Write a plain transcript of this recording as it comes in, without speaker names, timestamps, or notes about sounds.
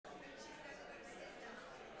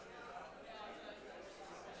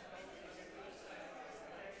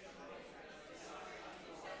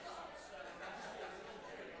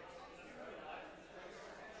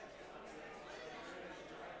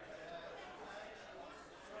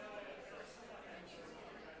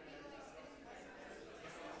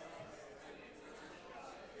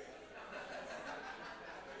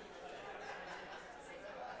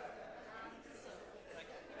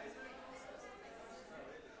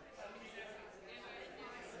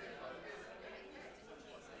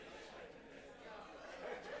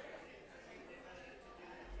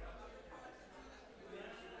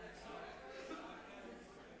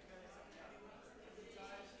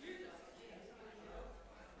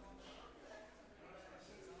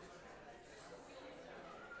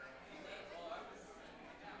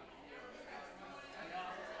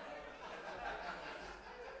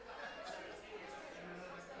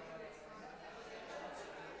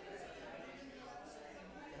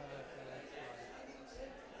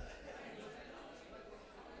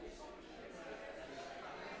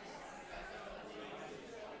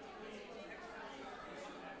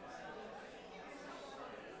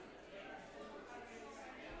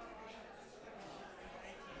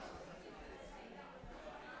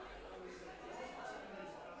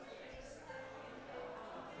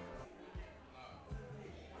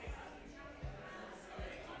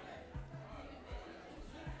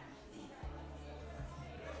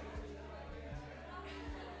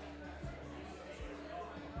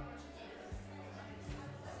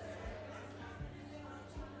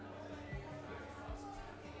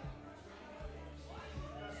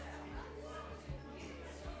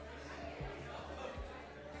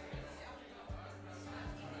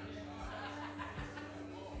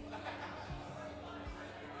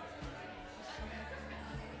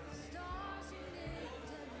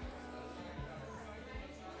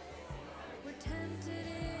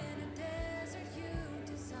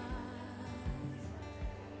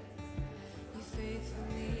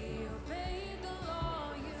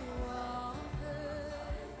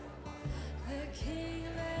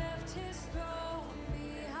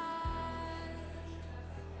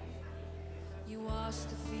washed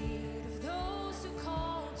the feet of those who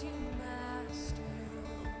called you master,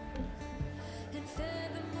 and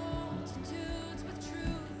fed the multitudes with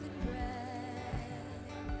truth and bread.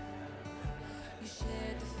 You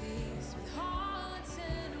shared the feast with harlots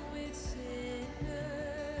and with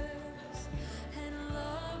sinners, and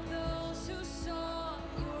loved those who saw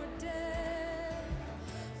your death.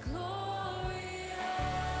 Gloria,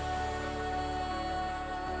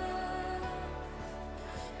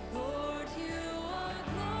 Lord, you are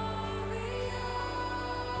glorious,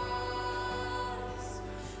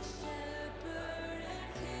 Shepherd and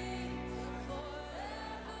King,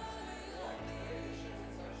 forever you'll be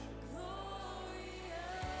glorious.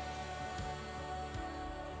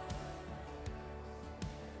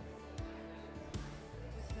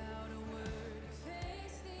 Without a word, you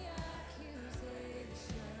face the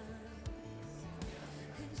accusations,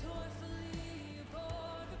 and joyfully you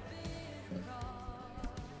bore the bitter cross.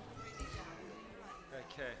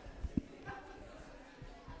 Okay.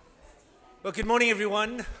 Well, good morning,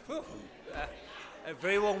 everyone. Whew. A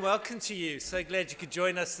very warm welcome to you. So glad you could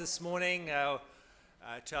join us this morning. To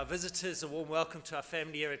our visitors, a warm welcome to our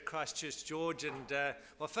family here at Christchurch George. And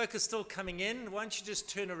while folk are still coming in, why don't you just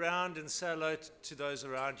turn around and say hello to those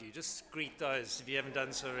around you? Just greet those if you haven't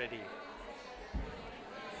done so already.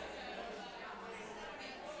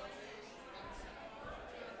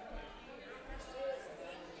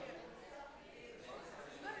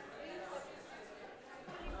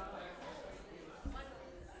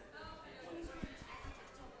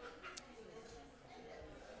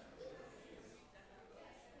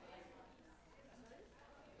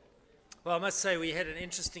 Well, I must say we had an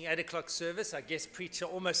interesting 8 o'clock service. Our guest preacher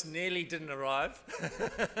almost nearly didn't arrive.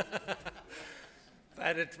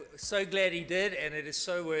 But so glad he did, and it is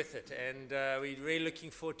so worth it. And we're really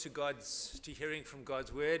looking forward to hearing from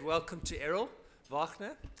God's word. Welcome to Errol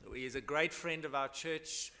Wagner. He is a great friend of our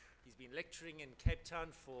church. He's been lecturing in Cape Town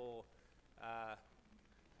for...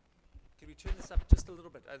 can we turn this up just a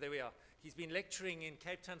little bit? Oh, there we are. He's been lecturing in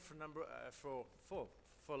Cape Town for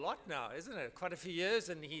a lot now, isn't it? Quite a few years,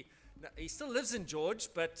 and he still lives in George,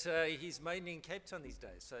 but he's mainly in Cape Town these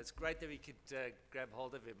days. So it's great that we could grab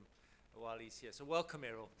hold of him while he's here. So welcome,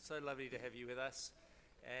 Errol. So lovely to have you with us.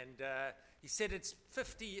 And he said it's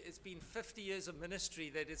been 50 years of ministry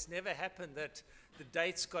that it's never happened that the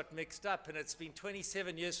dates got mixed up, and it's been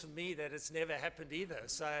 27 years for me that it's never happened either.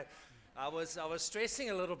 So I was stressing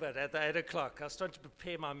a little bit at the 8 o'clock. I was starting to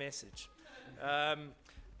prepare my message.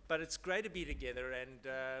 But it's great to be together, and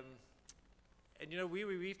you know,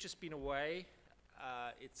 we've just been away.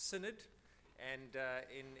 It's Synod, and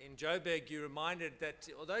in Joburg, you're reminded that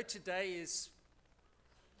although today is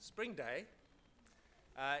Spring Day,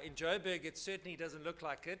 in Joburg it certainly doesn't look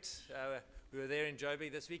like it. We were there in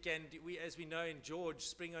Joburg this weekend. As we know, in George,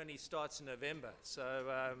 spring only starts in November.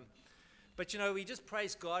 So, but you know, we just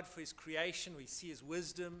praise God for His creation. We see His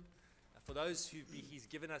wisdom. For those who He's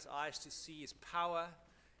given us eyes to see His power.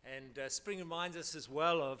 And spring reminds us as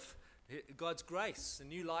well of God's grace, a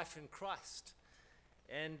new life in Christ.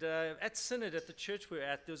 And at Synod, at the church we're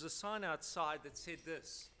at, there was a sign outside that said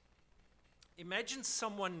this: imagine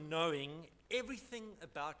someone knowing everything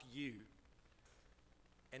about you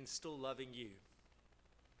and still loving you.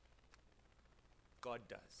 God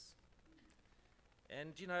does.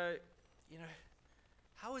 And you know,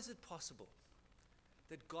 how is it possible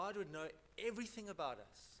that God would know everything about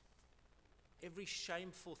us? Every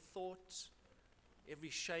shameful thought,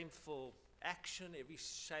 every shameful action, every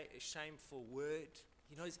shameful word.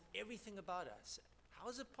 He knows everything about us. How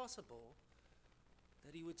is it possible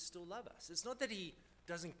that He would still love us? It's not that He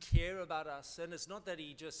doesn't care about our sin. It's not that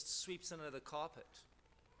He just sweeps under the carpet.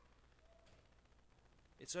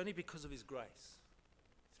 It's only because of His grace,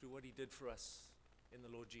 through what He did for us in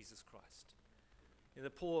the Lord Jesus Christ. And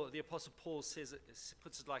the Apostle Paul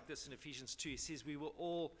puts it like this in Ephesians 2. He says,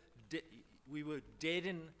 we were dead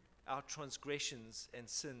in our transgressions and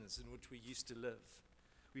sins in which we used to live.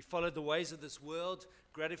 We followed the ways of this world,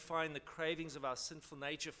 gratifying the cravings of our sinful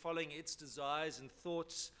nature, following its desires and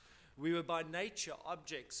thoughts. We were by nature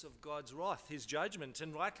objects of God's wrath, His judgment,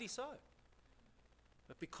 and rightly so.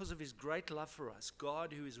 But because of His great love for us,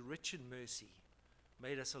 God, who is rich in mercy,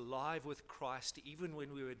 made us alive with Christ even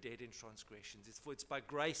when we were dead in transgressions. It's by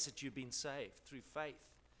grace that you've been saved, through faith.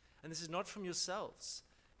 And this is not from yourselves.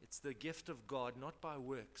 It's the gift of God, not by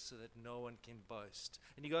works, so that no one can boast.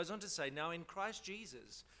 And he goes on to say, now in Christ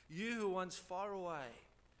Jesus, you who once far away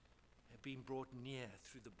have been brought near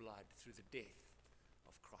through the blood, through the death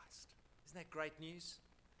of Christ. Isn't that great news?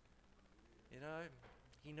 You know,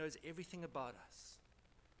 He knows everything about us.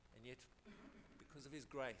 And yet, because of His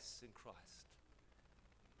grace in Christ,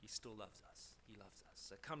 He still loves us. He loves us.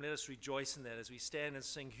 So come, let us rejoice in that as we stand and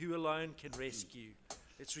sing, Who Alone Can Rescue?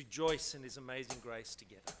 Let's rejoice in his amazing grace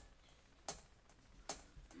together.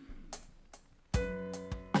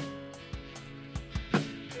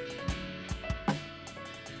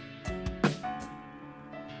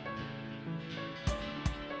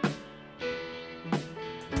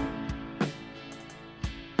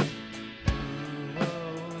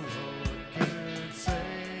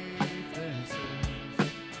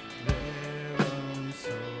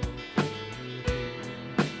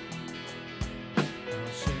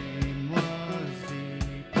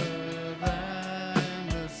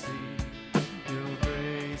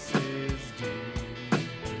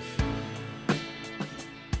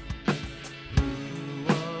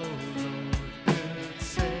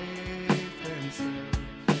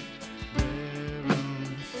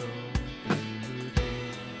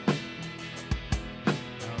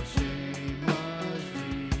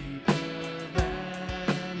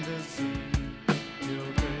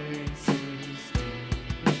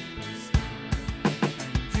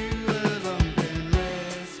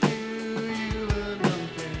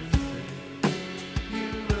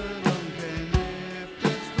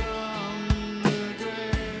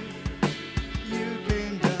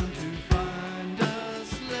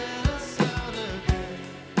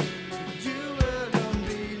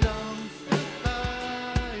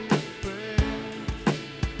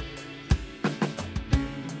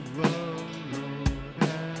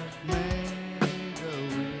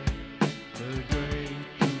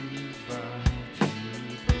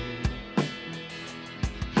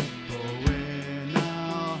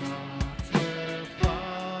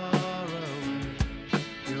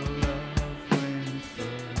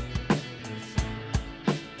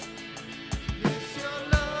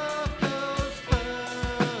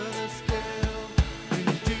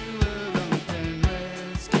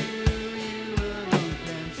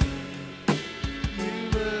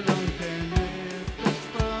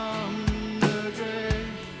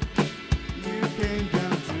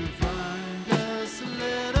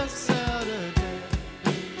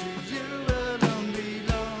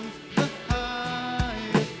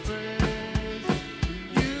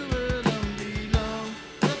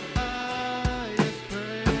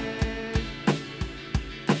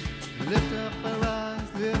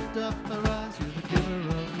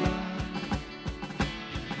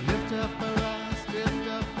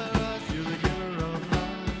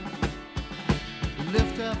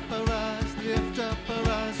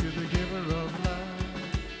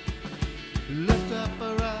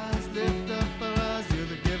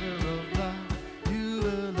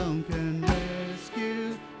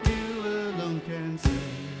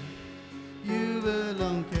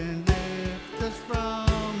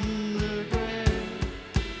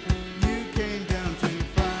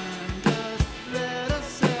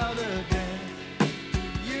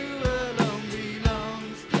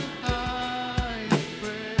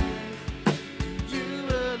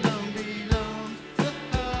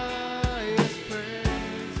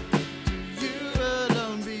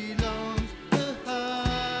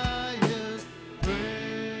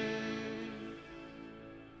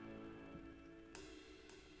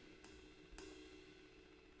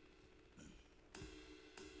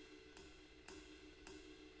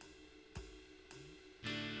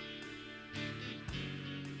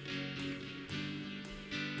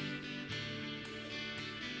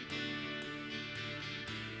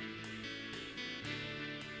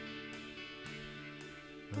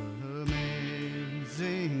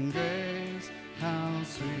 Amazing grace, how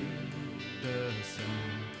sweet the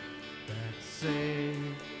sound that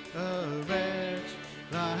saved a wretch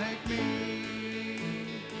like me.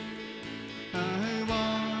 I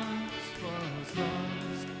once was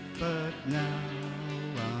lost, but now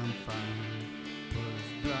I'm found. Was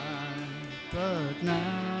blind, but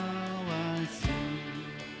now I see.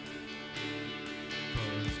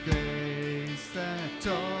 'Twas grace that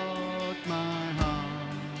taught my heart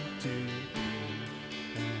to fear,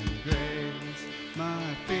 and grace my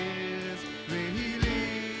fears relieved.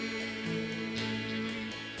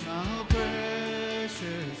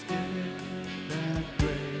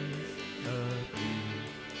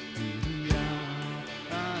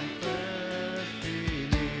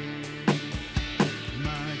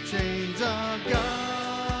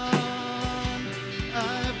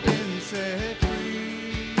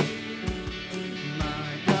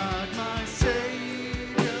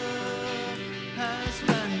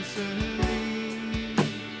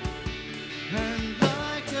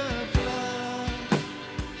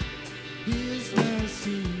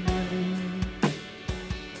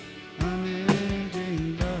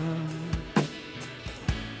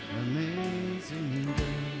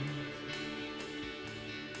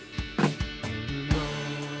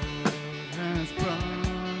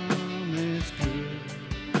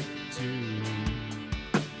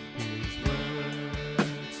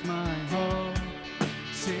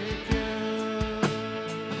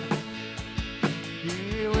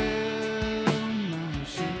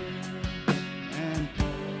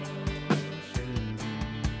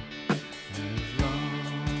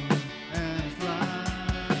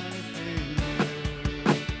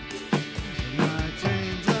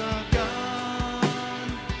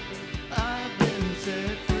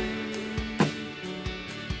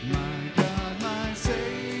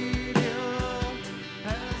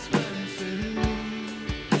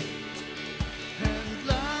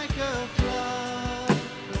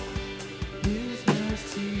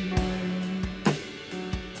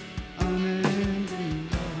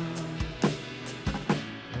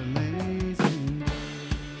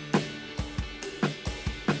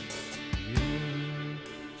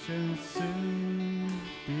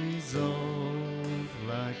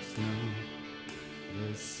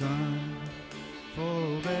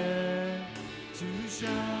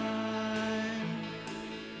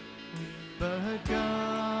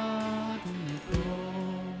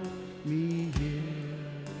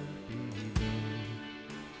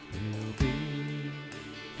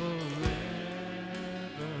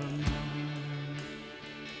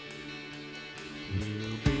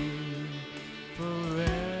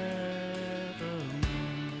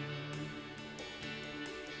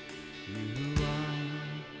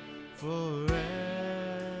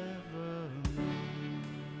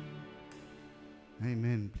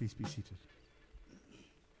 Amen. Please be seated.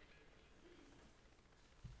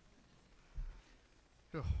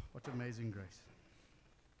 Oh, what amazing grace.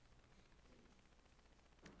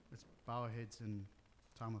 Let's bow our heads in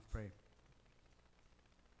time of prayer.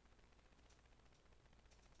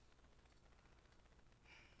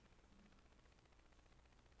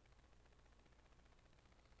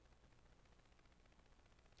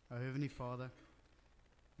 Our Heavenly Father,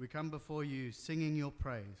 we come before you singing your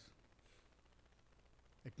praise,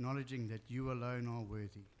 acknowledging that you alone are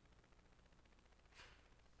worthy.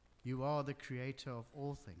 You are the creator of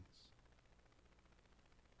all things,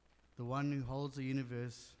 the one who holds the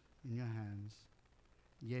universe in your hands,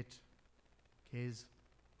 yet cares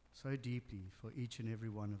so deeply for each and every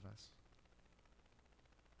one of us.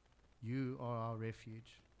 You are our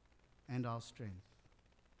refuge and our strength,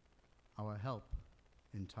 our help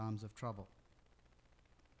in times of trouble.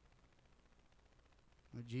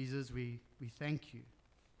 Lord Jesus, we thank you.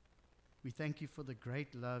 We thank you for the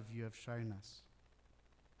great love you have shown us.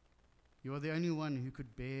 You are the only one who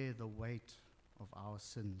could bear the weight of our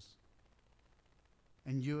sins.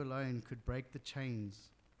 And you alone could break the chains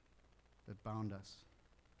that bound us.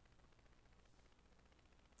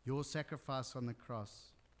 Your sacrifice on the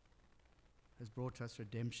cross has brought us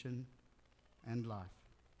redemption and life.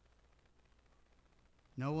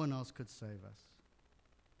 No one else could save us.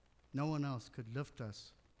 No one else could lift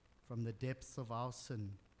us from the depths of our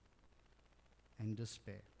sin and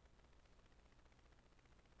despair.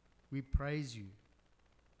 We praise you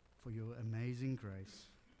for your amazing grace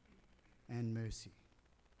and mercy.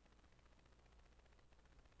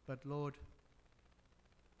 But Lord,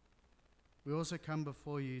 we also come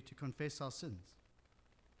before you to confess our sins.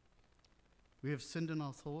 We have sinned in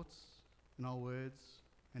our thoughts, in our words,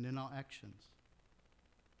 and in our actions.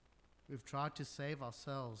 We've tried to save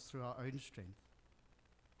ourselves through our own strength,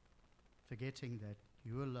 forgetting that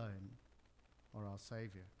you alone are our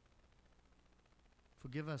Savior.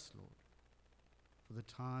 Forgive us, Lord, for the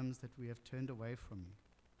times that we have turned away from you,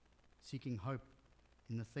 seeking hope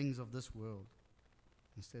in the things of this world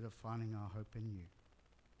instead of finding our hope in you.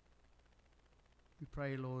 We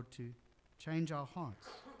pray, Lord, to change our hearts.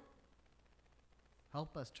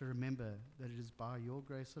 Help us to remember that it is by your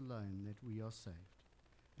grace alone that we are saved,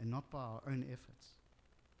 and not by our own efforts.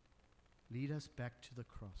 Lead us back to the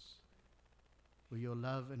cross, where your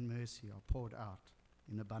love and mercy are poured out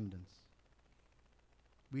in abundance.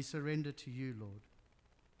 We surrender to you, Lord,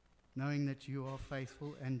 knowing that you are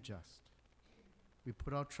faithful and just. We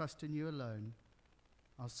put our trust in you alone,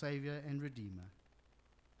 our Savior and Redeemer.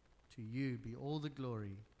 To you be all the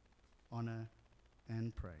glory, honor,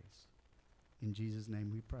 and praise. In Jesus'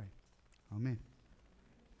 name we pray. Amen.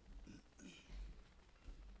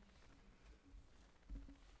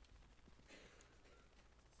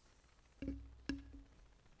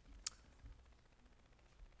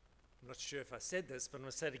 I'm not sure if I said this, but I'm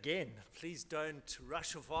going to say it again. Please don't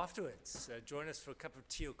rush off afterwards. Join us for a cup of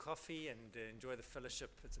tea or coffee and enjoy the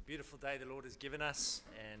fellowship. It's a beautiful day the Lord has given us,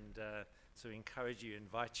 and so we encourage you,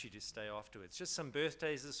 invite you to stay afterwards. Just some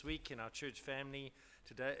birthdays this week in our church family.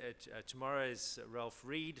 Tomorrow is Ralph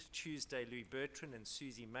Reed, Tuesday Louis Bertrand and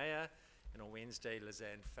Susie Mayer, and on Wednesday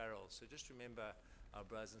Lizanne Farrell. So just remember our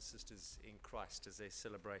brothers and sisters in Christ as they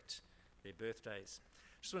celebrate their birthdays.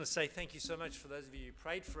 Just want to say thank you so much for those of you who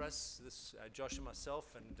prayed for us, Josh and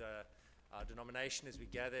myself, and our denomination as we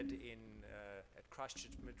gathered at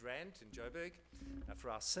Christchurch Midrand in Joburg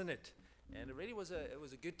for our synod. And it really was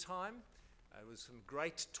a good time. It was some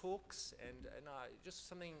great talks, and just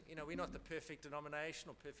something, we're not the perfect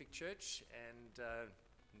denomination or perfect church, and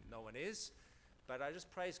no one is. But I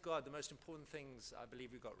just praise God. The most important things I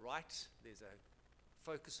believe we got right. There's a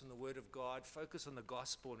focus on the Word of God, focus on the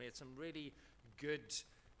gospel, and we had some really good,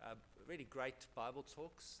 really great Bible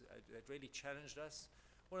talks that really challenged us.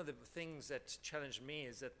 One of the things that challenged me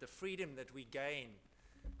is that the freedom that we gain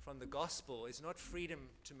from the gospel is not freedom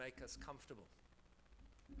to make us comfortable.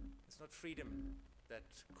 It's not freedom that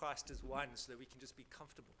Christ has won so that we can just be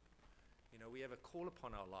comfortable. We have a call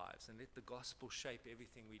upon our lives, and let the gospel shape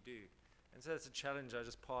everything we do. And so that's a challenge I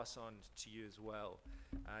just pass on to you as well.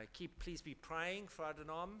 Please be praying for our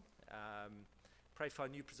denom. Pray for our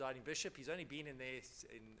new presiding bishop. He's only been in there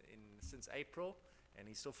since April, and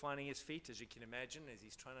he's still finding his feet, as you can imagine, as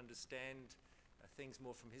he's trying to understand things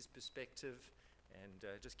more from his perspective.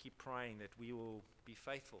 And just keep praying that we will be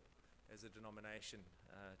faithful as a denomination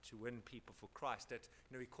to win people for Christ. That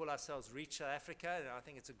we call ourselves Reach South Africa, and I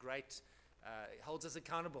think it's a great, it holds us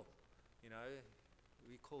accountable.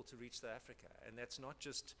 We call to reach South Africa, and that's not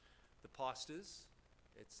just the pastors,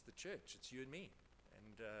 it's the church, it's you and me.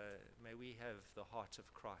 And may we have the heart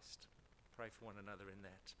of Christ. pray for one another in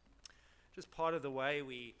that. Just part of the way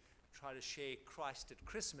we try to share Christ at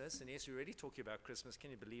Christmas, and yes, we're already talking about Christmas, can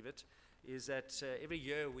you believe it, is that every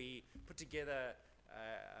year we put together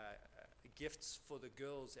gifts for the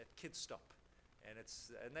girls at Kids Stop.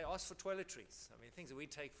 And they ask for toiletries. I mean, things that we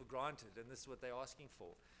take for granted, and this is what they're asking for.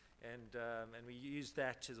 And we use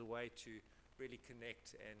that as a way to really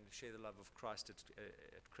connect and share the love of Christ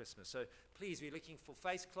at Christmas. So please, we're looking for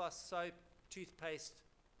face cloth, soap, toothpaste,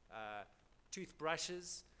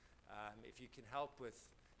 toothbrushes. If you can help with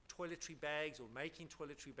toiletry bags or making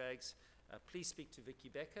toiletry bags, please speak to Vicky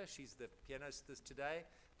Becker. She's the pianist today,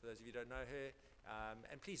 for those of you who don't know her.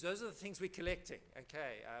 And please, those are the things we're collecting,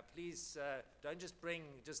 okay? Please don't just bring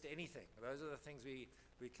just anything. Those are the things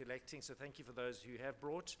we're collecting, so thank you for those who have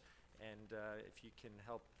brought, and if you can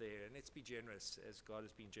help there. And let's be generous as God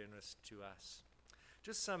has been generous to us.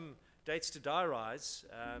 Just some dates to diarise.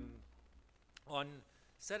 On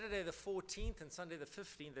Saturday the 14th and Sunday the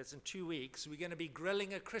 15th, that's in 2 weeks, we're going to be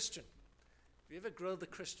grilling a Christian. Have you ever grilled a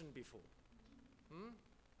Christian before?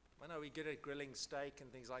 I know we're good at grilling steak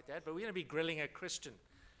and things like that, but we're going to be grilling a Christian.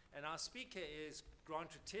 And our speaker is Grant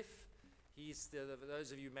Retief. He's,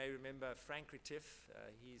 those of you may remember Frank Retief.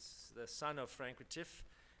 He's the son of Frank Retief.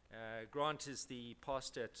 Grant is the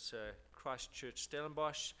pastor at Christ Church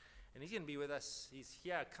Stellenbosch, and he's going to be with us. He's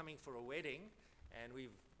here coming for a wedding, and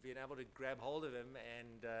we've been able to grab hold of him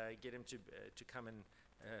and get him to come and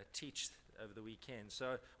teach over the weekend.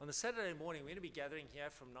 So on the Saturday morning, we're going to be gathering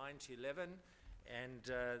here from 9 to 11. And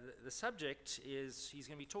the subject is, he's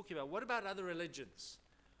going to be talking about, what about other religions?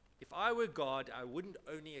 If I were God, I wouldn't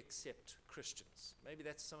only accept Christians. Maybe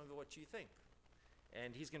that's some of what you think.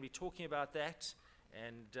 And he's going to be talking about that.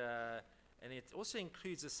 And it also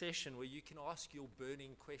includes a session where you can ask your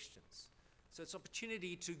burning questions. So it's an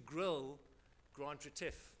opportunity to grill Grant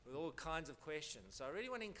Retief with all kinds of questions. So I really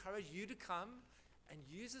want to encourage you to come and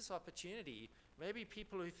use this opportunity. Maybe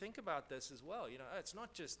people who think about this as well. You know, it's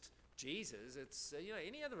not just Jesus, it's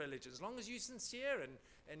any other religion, as long as you're sincere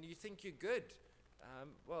and you think you're good.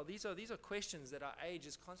 Well, these are questions that our age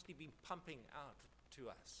has constantly been pumping out to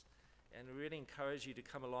us, and we really encourage you to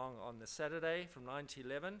come along on the Saturday from 9 to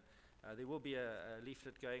 11. There will be a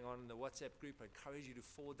leaflet going on in the WhatsApp group. I encourage you to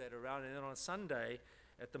forward that around. And then on Sunday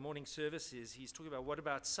at the morning services, he's talking about, what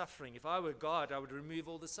about suffering? If I were God, I would remove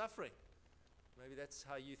all the suffering. Maybe that's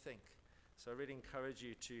how you think. So I really encourage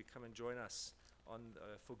you to come and join us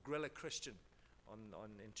for Grill a Christian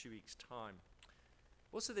in 2 weeks' time.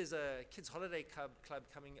 Also, there's a kids' holiday club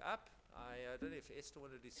coming up. I don't know if Esther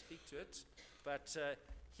wanted to speak to it, but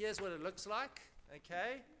here's what it looks like.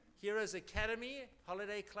 Okay, Heroes Academy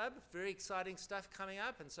Holiday Club, very exciting stuff coming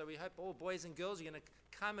up, and so we hope all boys and girls are going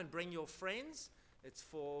to come and bring your friends. It's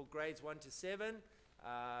for grades 1 to 7.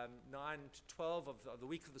 9 to 12 of the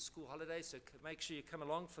week of the school holidays, so make sure you come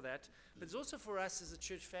along for that. But it's also for us as a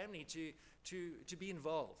church family to be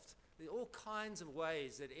involved. There are all kinds of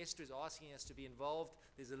ways that Esther is asking us to be involved.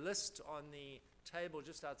 There's a list on the table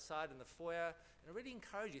just outside in the foyer, and I really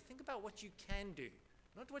encourage you, think about what you can do,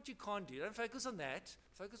 not what you can't do. Don't focus on that,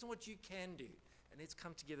 focus on what you can do. And let's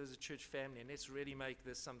come together as a church family, and let's really make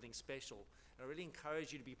this something special. And I really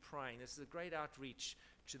encourage you to be praying. This is a great outreach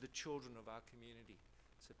to the children of our community.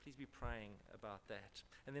 So please be praying about that.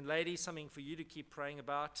 And then ladies, something for you to keep praying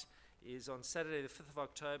about is on Saturday the 5th of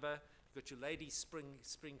October, you've got your ladies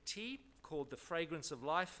spring tea called The Fragrance of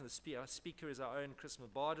Life. And our speaker is our own Chris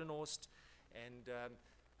Badenhorst. And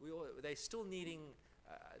they're still needing,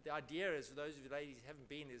 the idea is, for those of you ladies who haven't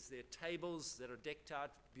been, is there are tables that are decked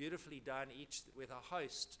out, beautifully done, each with a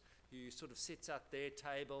host who sort of sets out their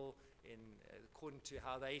table according to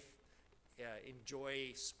how they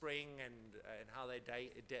enjoy spring and how they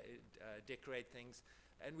decorate things.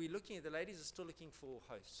 And we're looking at, the ladies are still looking for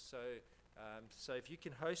hosts. So if you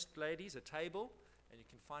can host, ladies, a table, and you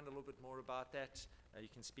can find a little bit more about that, you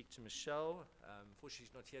can speak to Michelle. Unfortunately,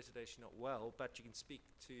 she's not here today, she's not well, but you can speak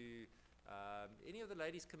to any of the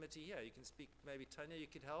ladies committee here. You can speak, maybe Tonya, you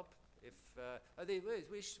could help.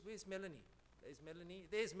 Where's Melanie?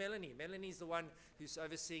 There's Melanie. Melanie's the one who's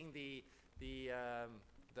overseeing the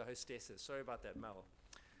hostesses. Sorry about that, Mel.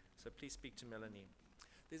 So please speak to Melanie.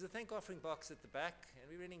 There's a thank offering box at the back, and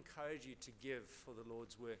we really encourage you to give for the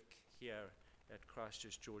Lord's work here at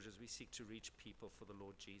Christchurch, Georgia, as we seek to reach people for the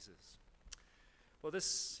Lord Jesus. Well,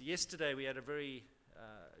 yesterday we had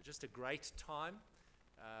just a great time.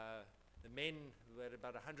 The men, we had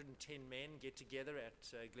about 110 men get together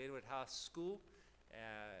at Glenwood House School,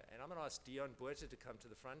 and I'm going to ask Dion Buerta to come to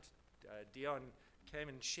the front. Dion came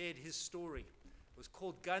and shared his story. It was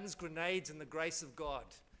called Guns, Grenades, and the Grace of God.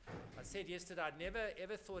 I said yesterday I'd never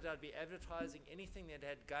ever thought I'd be advertising anything that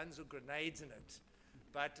had guns or grenades in it,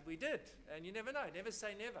 but we did, and you never know. Never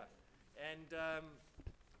say never, and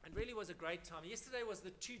it really was a great time. Yesterday was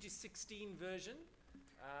the 2 to 16 version.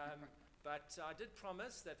 But I did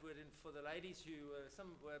promise that for the ladies who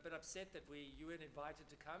some were a bit upset that you weren't invited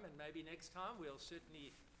to come, and maybe next time we'll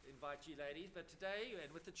certainly invite you ladies. But today,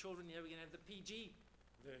 and with the children here, we're going to have the PG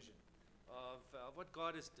version of what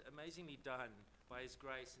God has amazingly done by His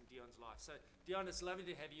grace in Dion's life. So, Dion, it's lovely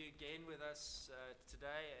to have you again with us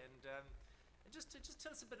today, and just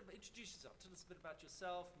tell us a bit about, introduce yourself. Tell us a bit about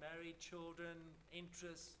yourself, married, children,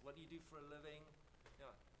 interests, what do you do for a living?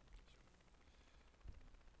 Yeah.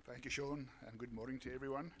 Thank you, Sean, and good morning to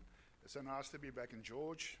everyone. It's so nice to be back in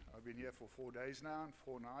George. I've been here for 4 days now and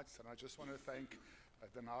 4 nights, and I just want to thank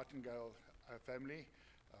the Nightingale family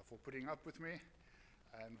for putting up with me,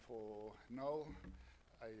 and for Noel,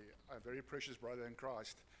 a very precious brother in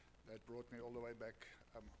Christ that brought me all the way back,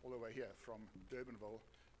 all the way here from Durbanville,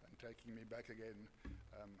 and taking me back again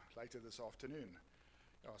later this afternoon.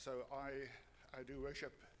 So I do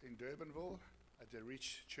worship in Durbanville at the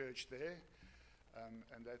Reach Church there.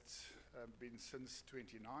 And that's been since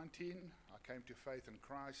 2019. I came to faith in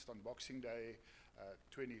Christ on Boxing Day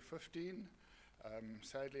 2015.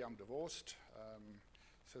 Sadly, I'm divorced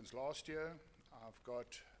since last year. I've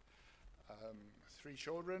got 3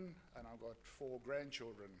 children, and I've got 4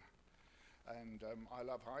 grandchildren. And I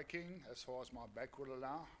love hiking as far as my back will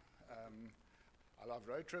allow. I love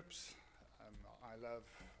road trips. I love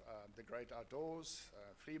the great outdoors,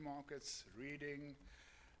 flea markets, reading.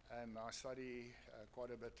 And I study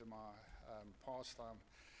quite a bit in my pastime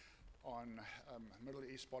on Middle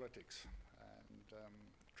East politics, and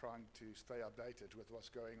trying to stay updated with what's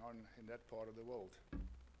going on in that part of the world.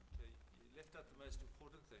 Okay, you left out the most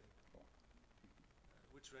important thing.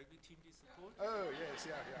 Which rugby team do you support? Oh, yes,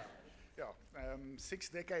 yeah. 6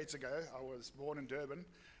 decades ago, I was born in Durban,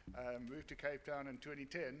 moved to Cape Town in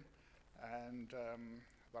 2010, and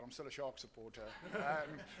but I'm still a Shark supporter,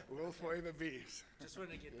 and will forever be. Just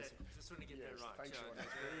want to get that. Just want to get that right. Thanks, Sean. That's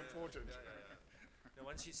very important. Now,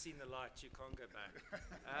 once you've seen the light, you can't go back.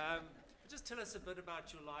 Just tell us a bit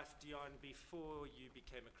about your life, Dion, before you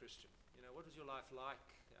became a Christian. You know, what was your life like,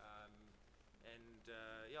 and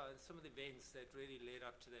some of the events that really led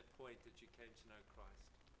up to that point that you came to know Christ.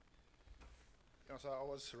 So I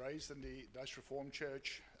was raised in the Dutch Reformed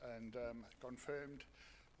Church and confirmed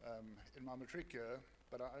in my matric year.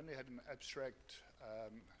 But I only had an abstract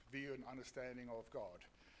view and understanding of God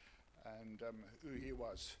and who He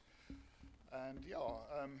was. And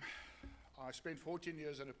I spent 14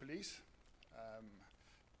 years in the police,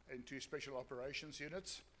 in 2 special operations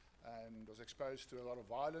units, and was exposed to a lot of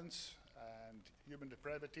violence and human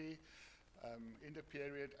depravity in the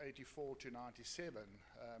period 84 to 97,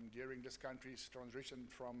 during this country's transition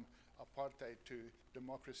from apartheid to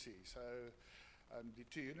democracy. So the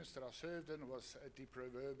 2 units that I served in was at the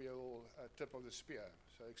proverbial tip of the spear,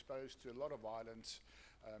 so exposed to a lot of violence.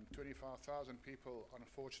 25,000 people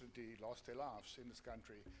unfortunately lost their lives in this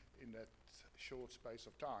country in that short space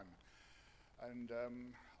of time. And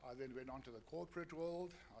I then went on to the corporate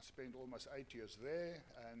world. I spent almost 8 years there,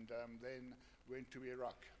 and then went to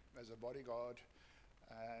Iraq as a bodyguard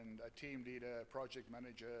and a team leader, project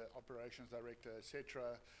manager, operations director,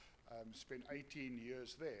 etc. Spent 18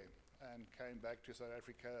 years there, and came back to South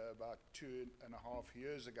Africa about 2.5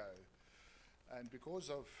 years ago. And because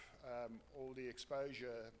of all the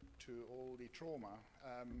exposure to all the trauma,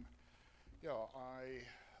 I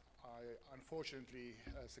unfortunately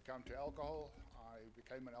succumbed to alcohol. I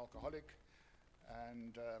became an alcoholic,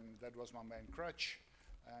 and that was my main crutch,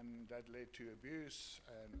 and that led to abuse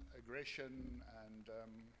and aggression, and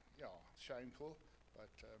shameful, but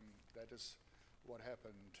that is what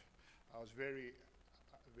happened. I was very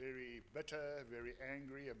bitter, very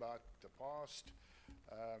angry about the past,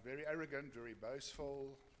 very arrogant, very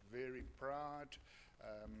boastful, very proud,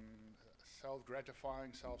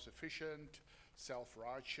 self-gratifying, self-sufficient,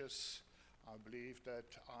 self-righteous. I believe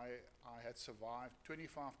that I had survived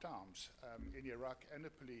 25 times in Iraq and the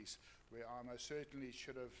police, where I most certainly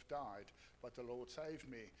should have died, but the Lord saved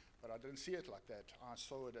me. But I didn't see it like that. I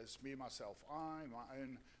saw it as me, myself,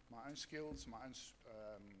 my own skills, my own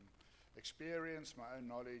experience, my own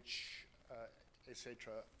knowledge,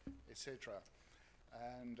 etc., etc.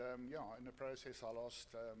 And in the process, I lost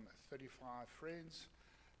 35 friends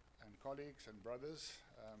and colleagues and brothers,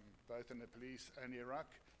 both in the police and Iraq.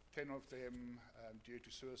 10 of them due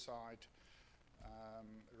to suicide,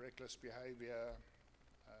 reckless behavior,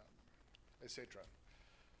 etc.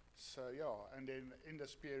 So and then in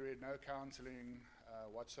this period, no counseling,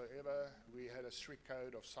 whatsoever. We had a strict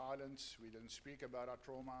code of silence. We didn't speak about our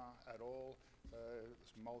trauma at all.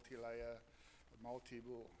 It's multiple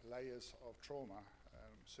layers of trauma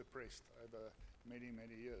suppressed over many,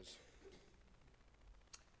 many years.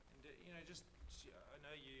 And I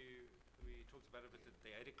know we talked about it at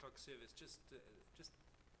the 8 o'clock service, just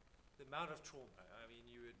the amount of trauma. I mean,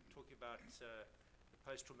 you were talking about the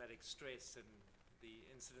post-traumatic stress and the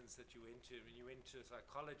incidents that you went to when you went to a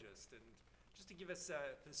psychologist, and just to give us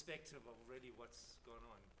a perspective of really what's going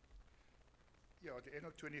on. Yeah, at the end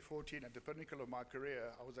of 2014, at the pinnacle of my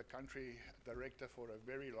career, I was a country director for a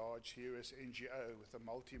very large US NGO with a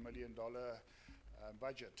multi-million-dollar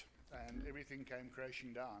budget, and everything came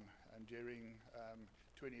crashing down. And during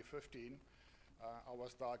 2015, I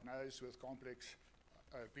was diagnosed with complex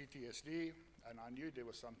PTSD, and I knew there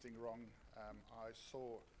was something wrong. I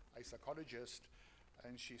saw a psychologist,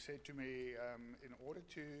 and she said to me, in order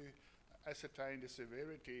to ascertain the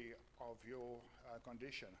severity of your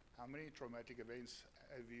condition, how many traumatic events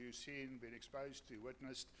have you seen, been exposed to,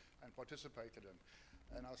 witnessed, and participated in?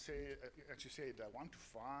 And she said 1 to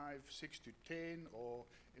 5, 6 to 10, or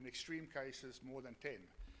in extreme cases more than 10.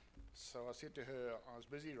 So I said to her, I was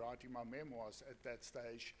busy writing my memoirs at that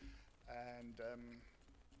stage, and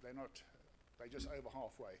they're just over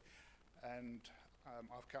halfway. And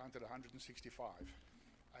I've counted 165.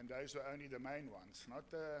 And those were only the main ones, not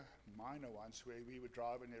the minor ones where we would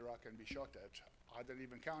drive in Iraq and be shot at. I didn't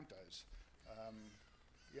even count those.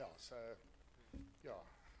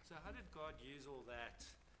 So how did God use all that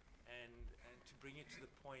and to bring you to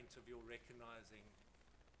the point of your recognizing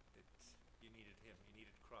that you needed Him, you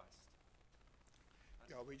needed Christ?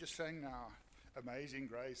 Yeah, we just sang now, Amazing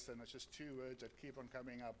Grace, and it's just two words that keep on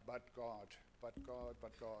coming up, but God, but God,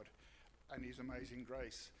 but God, and His amazing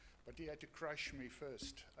grace. But He had to crush me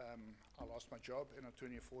first. I lost my job in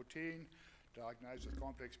 2014, diagnosed with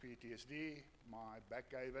complex PTSD. My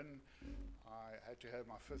back gave in. I had to have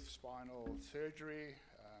my 5th spinal surgery.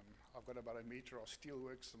 I've got about 1 meter of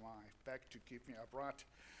steelworks in my back to keep me upright.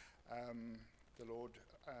 The Lord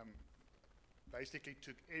basically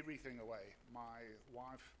took everything away. My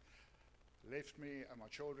wife left me and my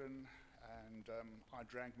children, and I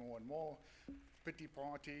drank more and more. Pity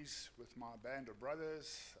parties with my band of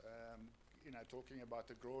brothers, talking about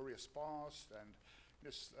the glorious past, and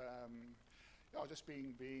just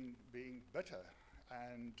being bitter.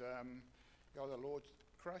 And the Lord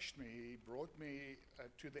crushed me. He brought me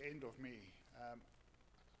to the end of me.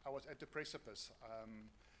 I was at the precipice.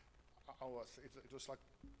 It was like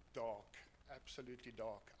dark, absolutely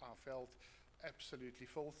dark. I felt absolutely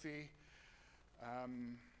filthy.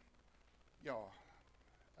 And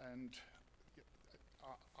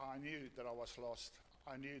I knew that I was lost.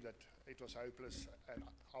 I knew that it was hopeless, and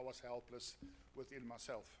I was helpless within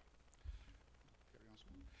myself.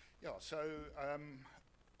 So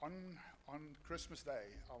on Christmas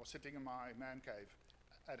Day, I was sitting in my man cave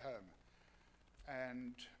at home,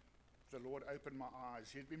 and the Lord opened my eyes.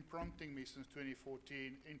 He'd been prompting me since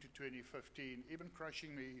 2014 into 2015, even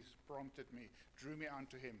crushing me. He's prompted me, drew me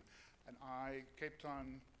unto Him, and I kept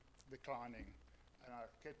on declining, and I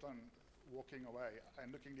kept on walking away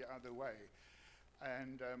and looking the other way.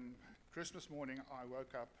 And Christmas morning, I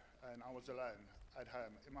woke up and I was alone at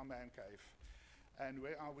home in my man cave. And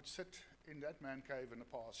where I would sit in that man cave in the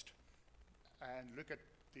past and look at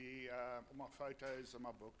my photos and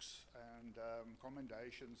my books and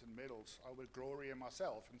commendations and medals, I would glory in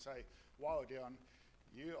myself and say, wow, Dion,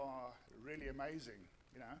 you are really amazing,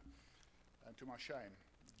 And to my shame,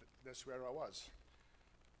 that's where I was.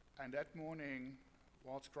 And that morning,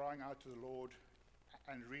 whilst crying out to the Lord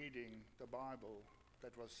and reading the Bible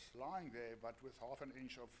that was lying there, but with half an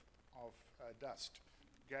inch of dust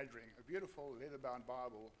gathering, a beautiful leather-bound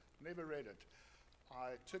Bible, never read it.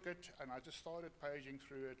 I took it and I just started paging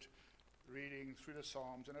through it, reading through the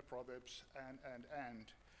Psalms and the Proverbs, and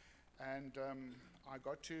I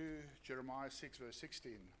got to Jeremiah 6 verse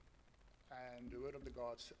 16, and the Word of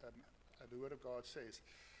God says,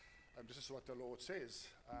 and this is what the Lord says,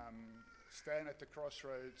 stand at the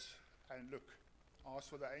crossroads and look, ask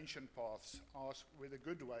for the ancient paths, ask where the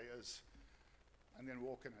good way is, and then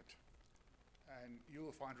walk in it, and you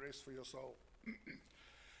will find rest for your soul.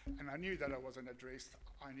 And I knew that I wasn't at rest.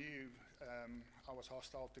 I knew I was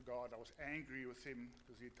hostile to God. I was angry with Him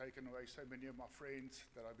because He'd taken away so many of my friends,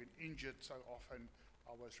 that I've been injured so often.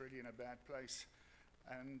 I was really in a bad place.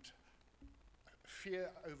 And fear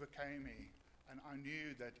overcame me. And I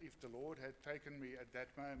knew that if the Lord had taken me at that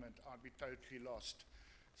moment, I'd be totally lost.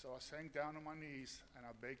 So I sank down on my knees and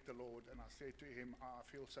I begged the Lord, and I said to Him, I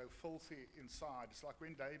feel so filthy inside. It's like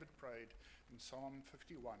when David prayed in Psalm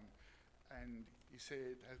 51, and he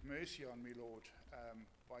said, "Have mercy on me, Lord,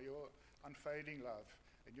 by your unfailing love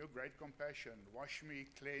and your great compassion. Wash me,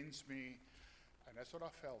 cleanse me." And that's what I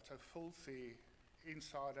felt, so filthy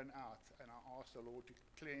inside and out. And I asked the Lord to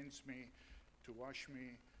cleanse me, to wash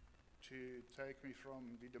me, to take me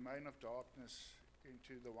from the domain of darkness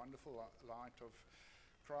into the wonderful light of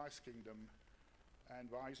Christ's kingdom. And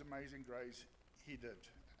by his amazing grace, he did.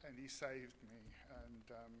 And he saved me.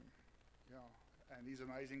 And and his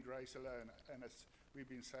amazing grace alone. And as we've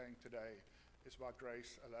been saying today, is by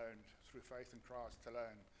grace alone, through faith in Christ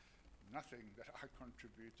alone. Nothing that I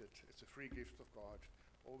contributed. It's a free gift of God.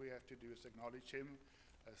 All we have to do is acknowledge him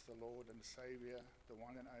as the Lord and Savior, the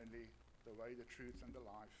one and only, the way, the truth, and the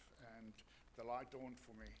life. And the light dawned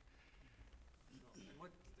for me. Sure.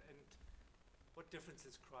 And what difference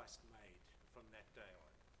has Christ made from that day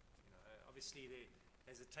on? You know, obviously,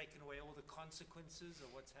 has it taken away all the consequences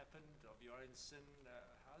of what's happened, of your own sin?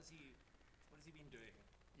 What has he been doing?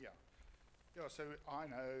 Yeah, so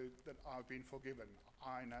I know that I've been forgiven.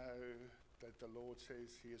 I know that the Lord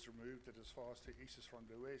says he has removed it as far as the east is from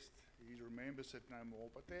the west. He remembers it no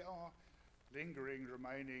more. But there are lingering,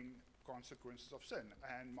 remaining consequences of sin.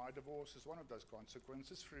 And my divorce is one of those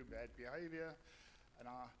consequences through bad behavior. And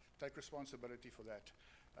I take responsibility for that,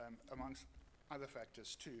 amongst other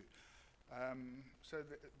factors too. So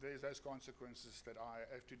there's those consequences that I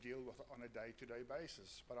have to deal with on a day-to-day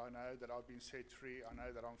basis. But I know that I've been set free. I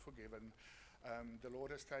know that I'm forgiven. The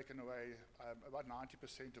Lord has taken away about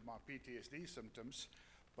 90% of my PTSD symptoms,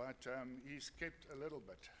 but he's kept a little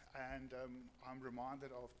bit. And I'm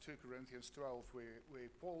reminded of 2 Corinthians 12, where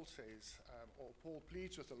Paul says, or Paul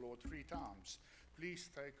pleads with the Lord 3 times, "Please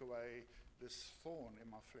take away this thorn in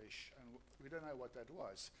my flesh." And we don't know what that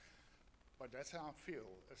was. But that's how I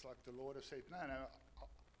feel. It's like the Lord has said, no,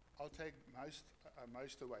 I'll take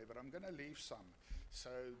most away, but I'm going to leave some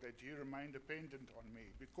so that you remain dependent on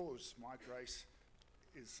me, because my grace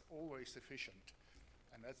is always sufficient.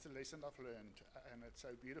 And that's the lesson I've learned, and it's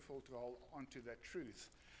so beautiful to hold on to that truth.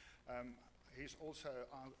 He's also,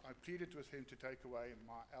 I pleaded with him to take away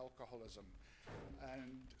my alcoholism.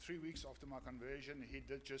 And 3 weeks after my conversion, he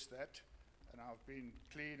did just that. And I've been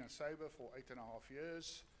clean and sober for 8.5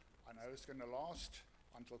 years. I know it's going to last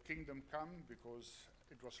until kingdom come, because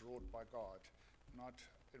it was wrought by God, not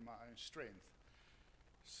in my own strength.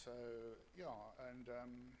 So, and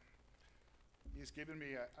he's given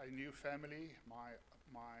me a new family. My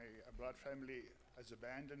blood family has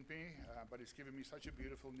abandoned me, but he's given me such a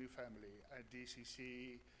beautiful new family at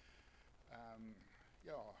DCC, and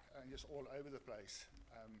just all over the place.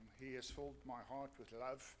 He has filled my heart with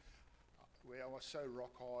love, where I was so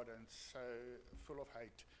rock hard and so full of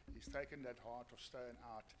hate. He's taken that heart of stone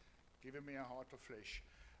out, given me a heart of flesh,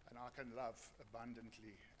 and I can love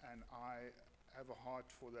abundantly. And I have a heart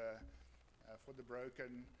for the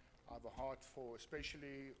broken. I have a heart for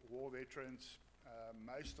especially war veterans.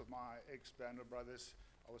 Most of my ex-band of brothers,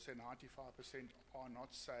 I would say 95%, are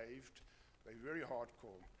not saved. They're very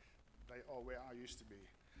hardcore. They are where I used to be.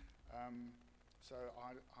 So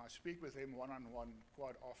I speak with them one-on-one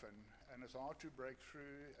quite often, and it's hard to break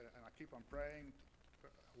through, and I keep on praying,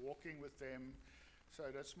 walking with them. So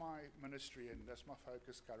that's my ministry, and that's my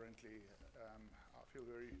focus currently. I feel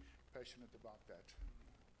very passionate about that.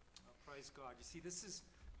 Oh, praise God. You see, this is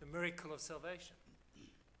the miracle of salvation.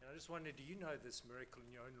 And I just wonder, do you know this miracle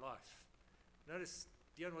in your own life? Notice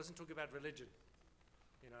Dion wasn't talking about religion.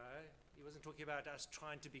 You know, he wasn't talking about us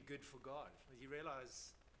trying to be good for God. He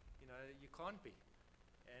realized, you can't be.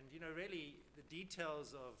 And, really, the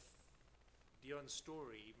details of Dion's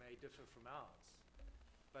story may differ from ours.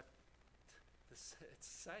 But it's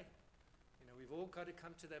the same. We've all got to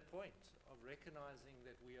come to that point of recognizing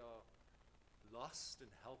that we are lost and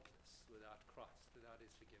helpless without Christ, without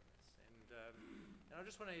his forgiveness. And I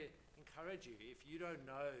just want to encourage you, if you don't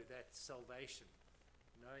know that salvation,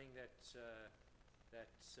 knowing that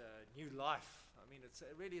new life,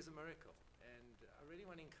 it really is a miracle. And I really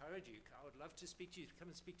want to encourage you. I would love to speak to you. Come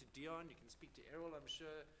and speak to Dion. You can speak to Errol, I'm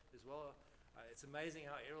sure, as well. It's amazing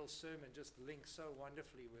how Errol's sermon just links so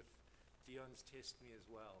wonderfully with Dion's testimony as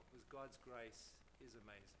well, because God's grace is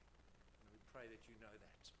amazing. And we pray that you know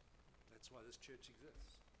that. That's why this church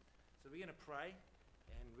exists. So we're going to pray,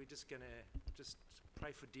 and we're just going to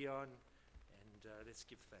pray for Dion, and let's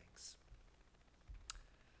give thanks.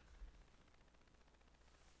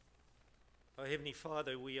 Oh, Heavenly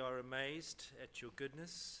Father, we are amazed at your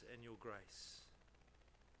goodness and your grace.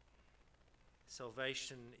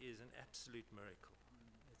 Salvation is an absolute miracle.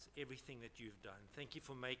 It's everything that you've done. Thank you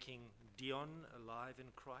for making Dion alive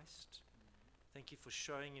in Christ. Thank you for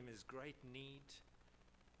showing him his great need.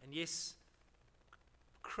 And yes,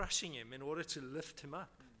 crushing him in order to lift him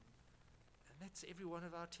up. And that's every one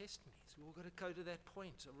of our testimonies. We've all got to go to that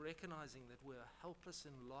point of recognizing that we're helpless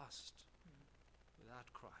and lost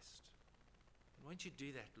without Christ. And won't you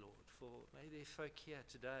do that, Lord, for maybe there are folk here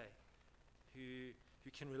today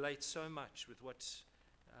who can relate so much with what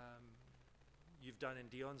you've done in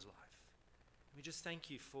Dion's life. And we just thank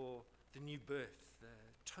you for the new birth, the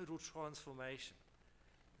total transformation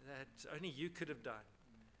that only you could have done.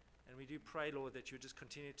 And we do pray, Lord, that you just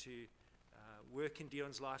continue to work in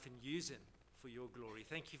Dion's life and use him for your glory.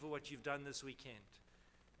 Thank you for what you've done this weekend.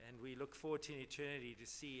 And we look forward to in eternity to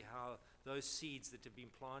see how those seeds that have been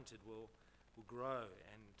planted will grow,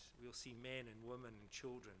 and we'll see men and women and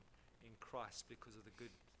children in Christ because of the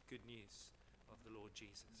good news of the Lord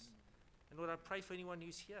Jesus. And Lord, I pray for anyone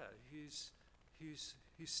who's here, who's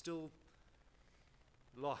still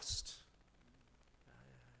lost,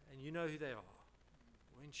 and you know who they are.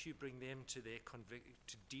 Won't you bring them to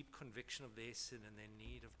to deep conviction of their sin and their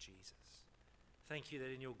need of Jesus? Thank you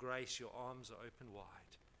that in your grace your arms are open wide.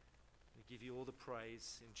 We give you all the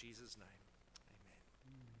praise in Jesus' name.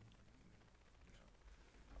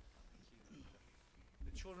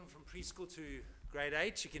 The children from preschool to grade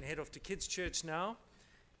 8, you can head off to Kids Church now.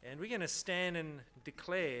 And we're going to stand and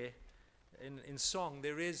declare in song,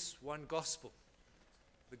 there is one gospel,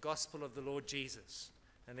 the gospel of the Lord Jesus.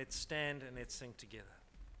 And let's stand and let's sing together.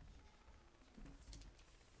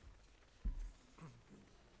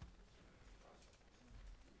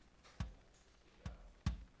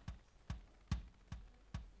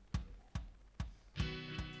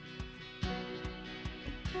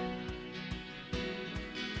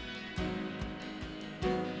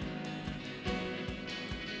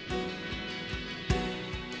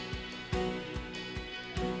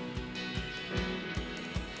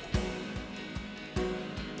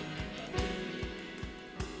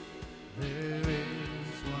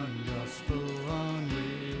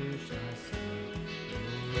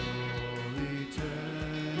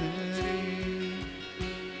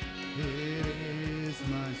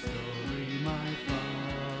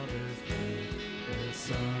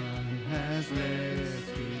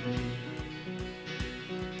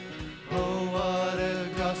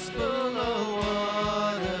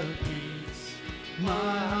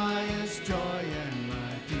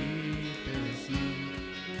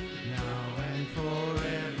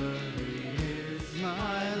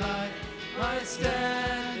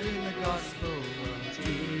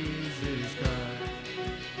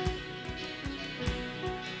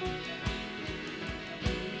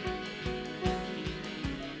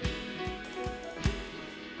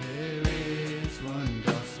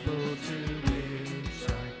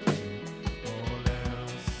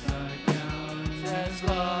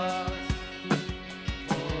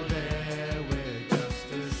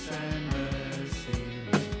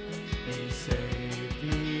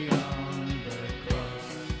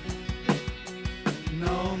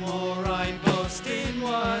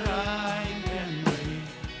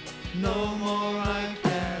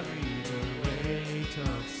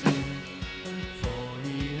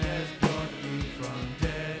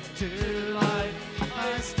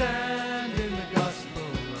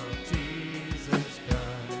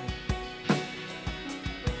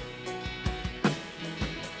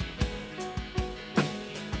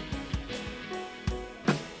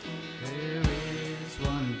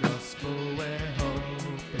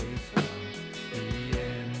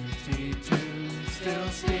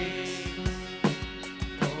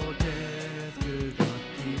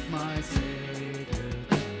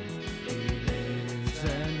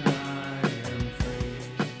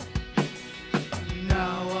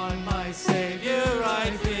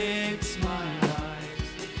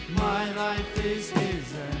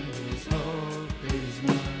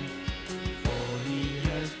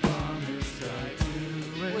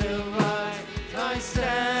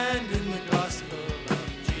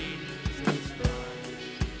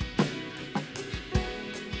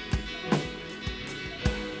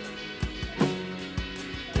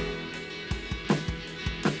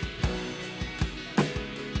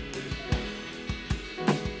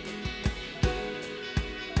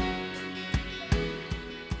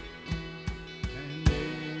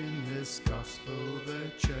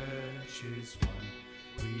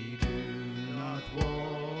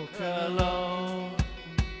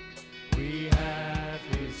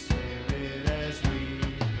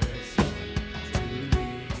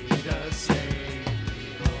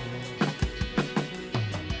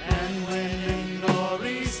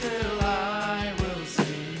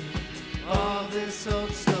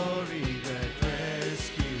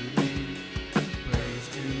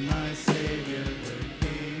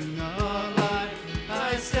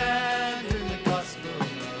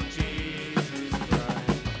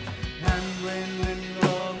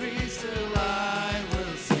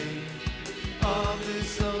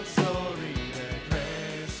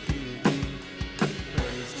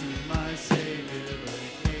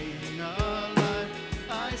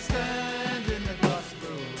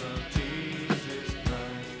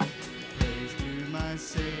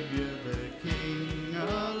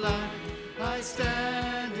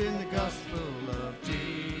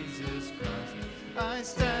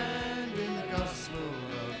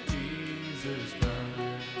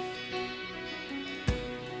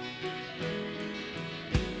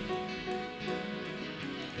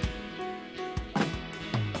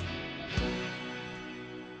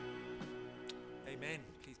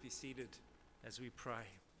 as we pray.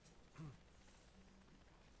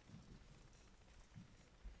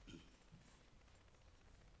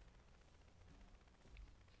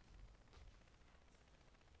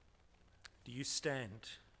 Do you stand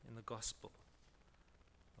in the gospel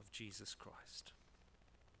of Jesus Christ?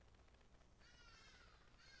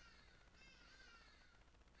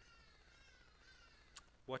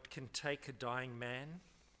 What can take a dying man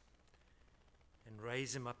and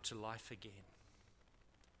raise him up to life again?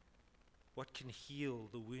 What can heal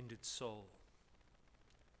the wounded soul?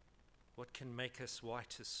 What can make us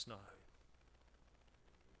white as snow?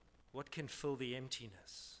 What can fill the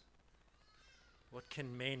emptiness? What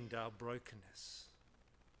can mend our brokenness?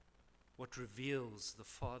 What reveals the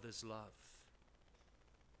Father's love?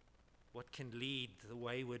 What can lead the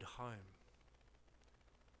wayward home?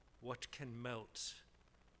 What can melt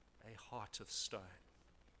a heart of stone?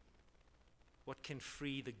 What can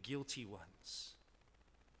free the guilty ones?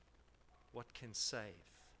 What can save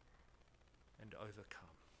and overcome?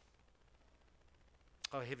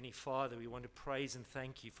 Oh, Heavenly Father, we want to praise and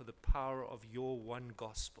thank you for the power of your one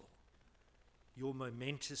gospel, your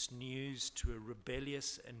momentous news to a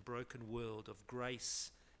rebellious and broken world of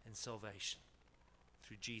grace and salvation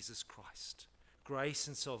through Jesus Christ. Grace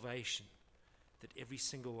and salvation that every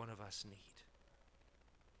single one of us need.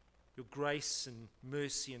 Your grace and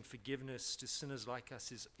mercy and forgiveness to sinners like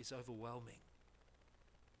us is overwhelming.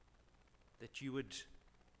 That you would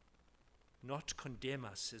not condemn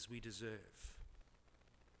us as we deserve,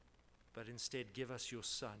 but instead give us your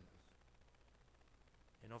Son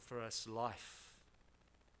and offer us life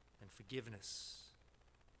and forgiveness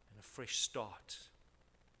and a fresh start,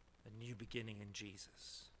 a new beginning in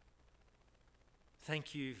Jesus.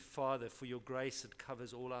 Thank you, Father, for your grace that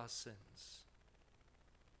covers all our sins,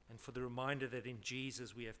 and for the reminder that in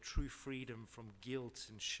Jesus we have true freedom from guilt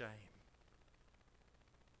and shame.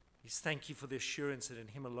 Yes, thank you for the assurance that in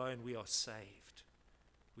him alone we are saved,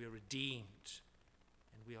 we are redeemed,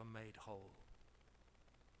 and we are made whole.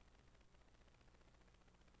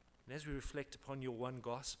 And as we reflect upon your one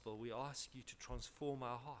gospel, we ask you to transform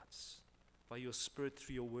our hearts by your Spirit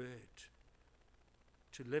through your word,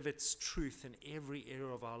 to live its truth in every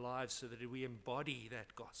area of our lives so that we embody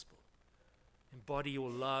that gospel, embody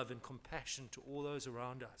your love and compassion to all those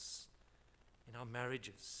around us, in our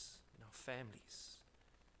marriages, in our families,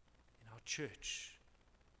 in our church,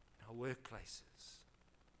 in our workplaces,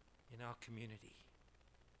 in our community.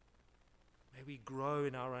 May we grow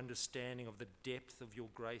in our understanding of the depth of your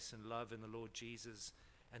grace and love in the Lord Jesus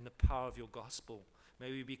and the power of your gospel.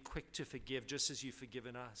 May we be quick to forgive just as you've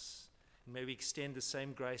forgiven us. And may we extend the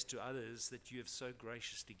same grace to others that you have so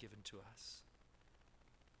graciously given to us.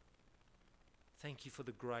 Thank you for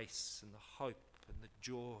the grace and the hope and the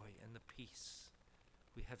joy and the peace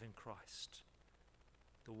we have in Christ,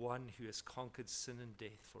 the one who has conquered sin and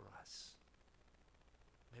death for us.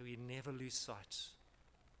 May we never lose sight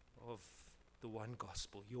of the one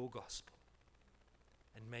gospel, your gospel,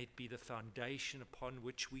 and may it be the foundation upon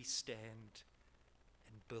which we stand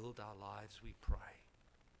and build our lives, we pray.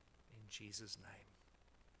 In Jesus'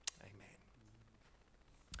 name, amen.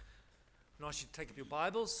 I ask you to take up your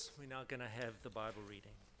Bibles. We're now going to have the Bible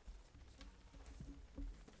reading.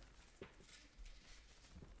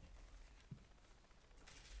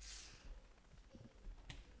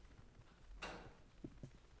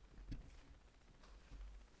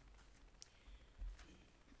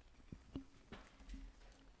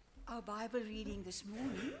 Our Bible reading this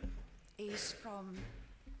morning is from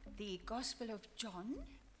the Gospel of John,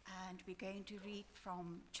 and we're going to read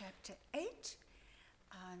from chapter 8,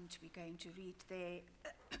 and we're going to read there,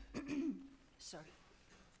 sorry.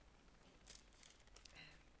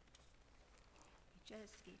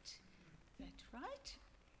 Just get that right.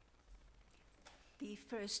 The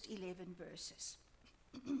first 11 verses.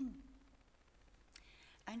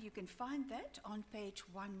 And you can find that on page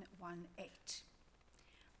 118.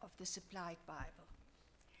 Of the Supplied Bible.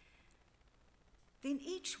 Then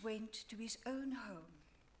each went to his own home,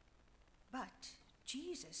 but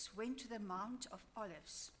Jesus went to the Mount of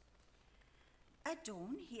Olives. At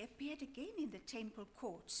dawn he appeared again in the temple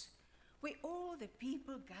courts, where all the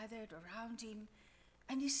people gathered around him,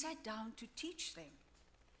 and he sat down to teach them.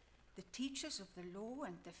 The teachers of the law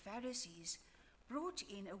and the Pharisees brought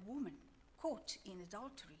in a woman caught in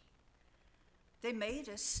adultery. They made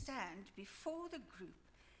her stand before the group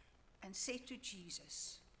and said to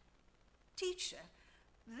Jesus, "Teacher,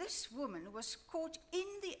 this woman was caught in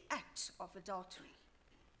the act of adultery.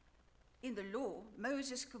 In the law,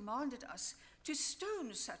 Moses commanded us to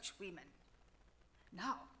stone such women.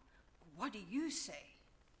 Now, what do you say?"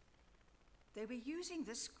 They were using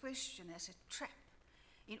this question as a trap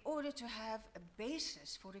in order to have a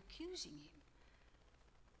basis for accusing him.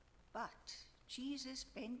 But Jesus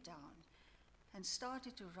bent down and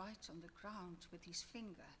started to write on the ground with his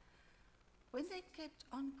finger. When they kept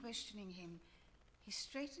on questioning him, he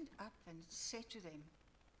straightened up and said to them,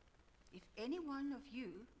 "If any one of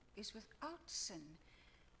you is without sin,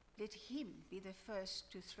 let him be the first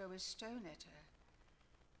to throw a stone at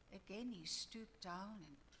her." Again he stooped down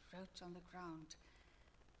and wrote on the ground.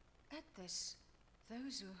 At this,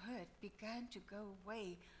 those who heard began to go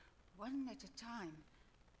away, one at a time,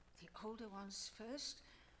 the older ones first,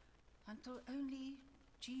 until only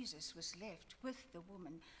Jesus was left with the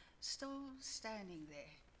woman, still standing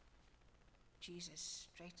there. Jesus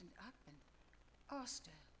straightened up and asked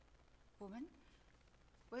her, "Woman,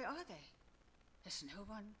 where are they? Has no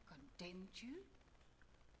one condemned you?"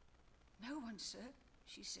 "No one, sir,"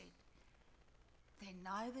 she said. "Then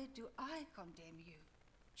neither do I condemn you,"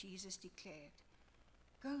 Jesus declared.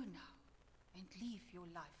 "Go now and leave your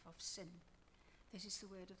life of sin." This is the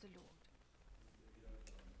word of the Lord.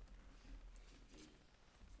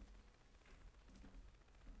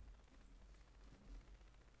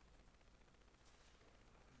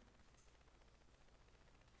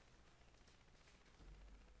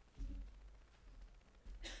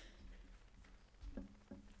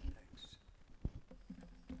 Thanks.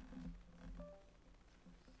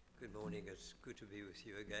 Good morning. It's good to be with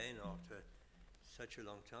you again after such a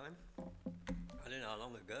long time. I don't know how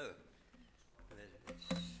long ago, but it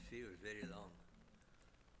feels very long.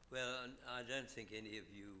 Well, I don't think any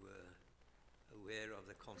of you were aware of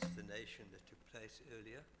the consternation that took place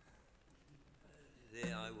earlier.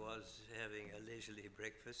 There I was having a leisurely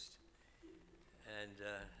breakfast, and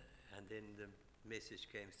then the message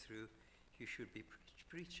came through, "You should be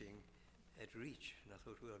preaching at Reach." And I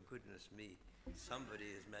thought, well, goodness me,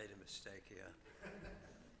 somebody has made a mistake here.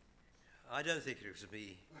 I don't think it was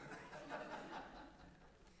me.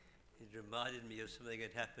 It reminded me of something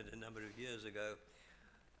that happened a number of years ago.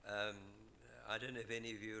 I don't know if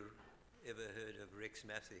any of you ever heard of Rex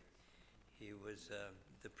Matthew. He was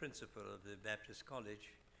the principal of the Baptist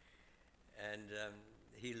College, and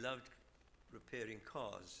he loved repairing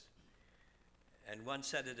cars. And one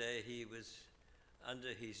Saturday he was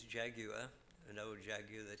under his Jaguar, an old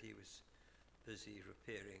Jaguar that he was busy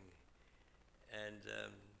repairing, and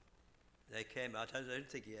they came out. I don't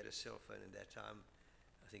think he had a cell phone in that time.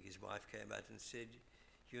 I think his wife came out and said,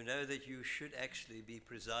 "You know that you should actually be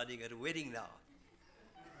presiding at a wedding now."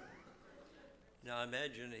 Now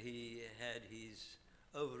imagine he had his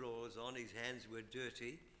overalls on, his hands were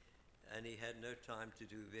dirty, and he had no time to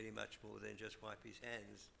do very much more than just wipe his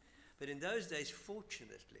hands. But in those days,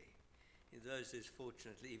 fortunately,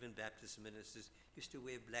 even Baptist ministers used to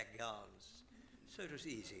wear black gowns. So it was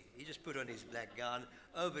easy. He just put on his black gown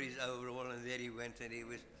over his overall, and there he went, and he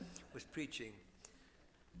was preaching.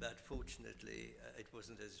 But fortunately, it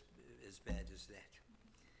wasn't as bad as that.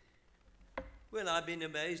 Well, I've been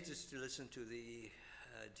amazed just to listen to the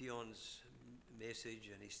Dion's message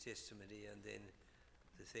and his testimony, and then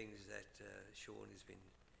the things that Sean has been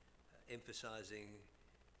emphasizing,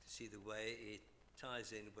 to see the way it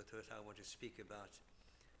ties in with what I want to speak about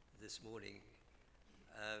this morning.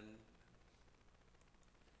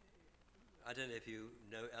 I don't know if you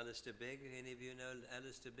know Alistair Begg. Any of you know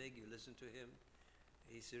Alistair Begg? You listen to him?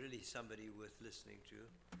 He's really somebody worth listening to.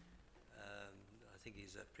 I think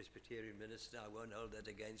he's a Presbyterian minister. I won't hold that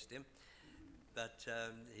against him. But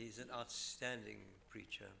he's an outstanding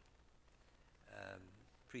preacher,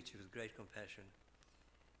 preacher with great compassion.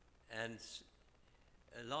 And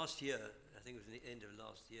last year, I think it was the end of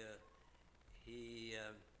last year, he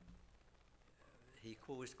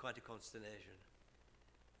caused quite a consternation.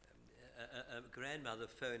 A grandmother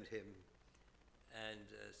phoned him and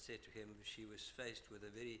said to him she was faced with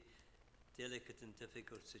a very delicate and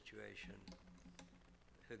difficult situation.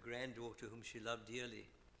 Her granddaughter, whom she loved dearly,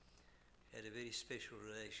 had a very special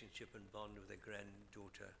relationship and bond with her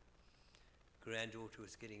granddaughter. Granddaughter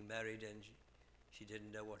was getting married, and she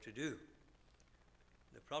didn't know what to do.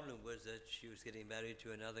 The problem was that she was getting married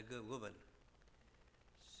to another good woman.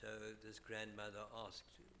 So this grandmother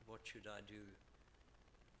asked, "What should I do?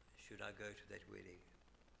 Should I go to that wedding?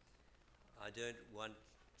 I don't want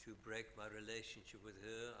to break my relationship with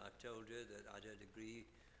her. I've told her that I don't agree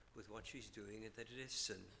with what she's doing and that it is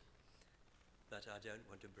sin. But I don't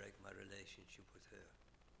want to break my relationship with her.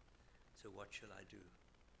 So what shall I do?"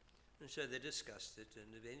 And so they discussed it,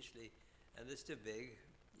 and eventually Alistair Begg,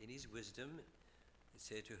 in his wisdom,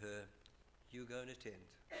 said to her, "You go and attend.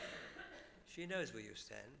 She knows where you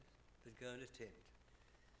stand, but go and attend.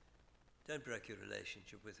 Don't break your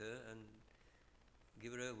relationship with her, and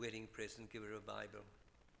give her a wedding present, give her a Bible,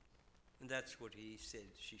 And that's what he said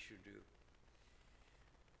she should do.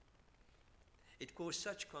 It caused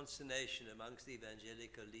such consternation amongst the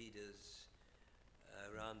evangelical leaders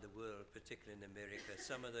around the world, particularly in America.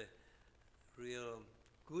 Some of the real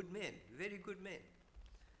good men, very good men,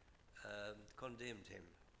 condemned him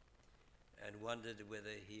and wondered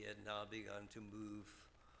whether he had now begun to move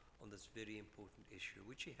on this very important issue,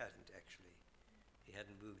 which he hadn't actually. He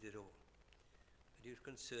hadn't moved at all. But he was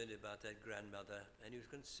concerned about that grandmother, and he was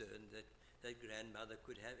concerned that that grandmother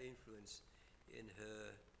could have influence in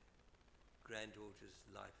her granddaughter's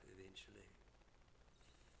life eventually.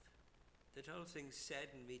 That whole thing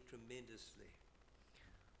saddened me tremendously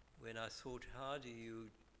when I thought, how do you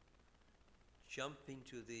jump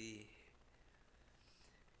into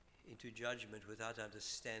judgment without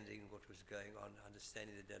understanding what was going on,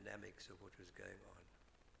 understanding the dynamics of what was going on?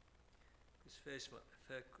 Because first, what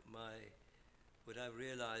I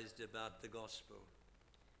realized about the gospel,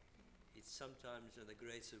 it's sometimes, in the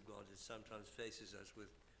grace of God, it sometimes faces us with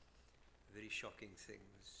very shocking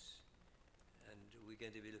things. And we're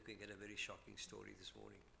going to be looking at a very shocking story this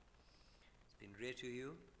morning. It's been read to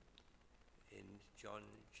you in John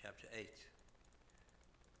chapter 8.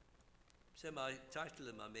 So my title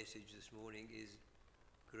of my message this morning is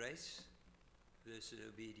Grace versus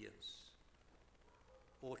Obedience,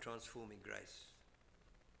 or Transforming Grace.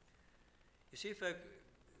 You see, folk,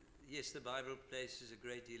 yes, the Bible places a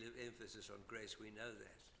great deal of emphasis on grace. We know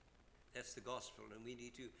that. That's the gospel, and we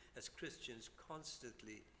need to, as Christians,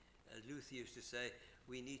 constantly, as Luther used to say,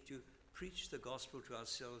 we need to preach the gospel to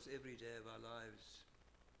ourselves every day of our lives.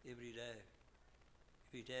 Every day.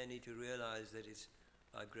 Every day I need to realize that it's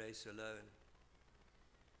by grace alone.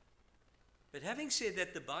 But having said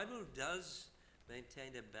that, the Bible does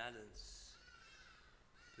maintain a balance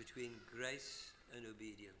between grace and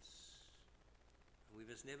obedience. We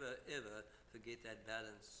must never, ever forget that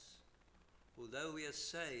balance. Although we are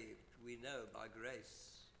saved, we know by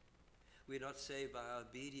grace. We're not saved by our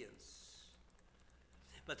obedience.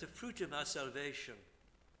 But the fruit of our salvation,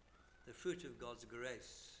 the fruit of God's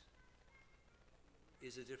grace,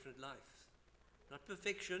 is a different life. Not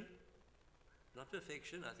perfection. Not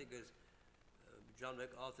perfection. I think as John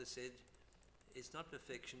MacArthur said, it's not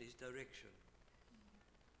perfection, it's direction.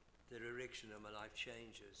 The direction of my life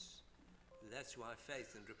changes. That's why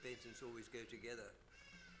faith and repentance always go together.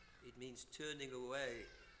 It means turning away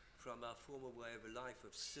from our former way of a life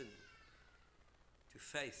of sin to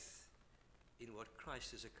faith in what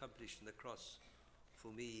Christ has accomplished on the cross for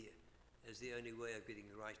me as the only way of getting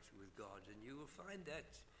right with God. And you will find that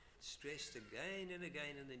stressed again and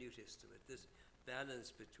again in the New Testament, this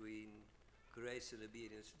balance between grace and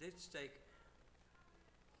obedience. Let's take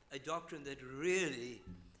a doctrine that really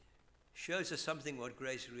shows us something what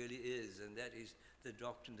grace really is, and that is the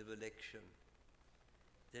doctrine of election.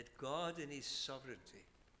 That God in his sovereignty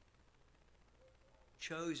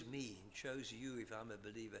chose me, and chose you if I'm a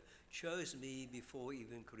believer, chose me before he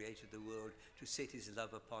even created the world to set his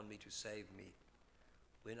love upon me to save me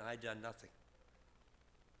when I'd done nothing.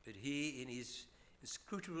 But he in his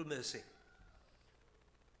inscrutable mercy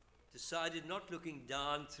decided, not looking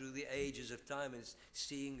down through the ages of time and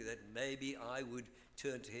seeing that maybe I would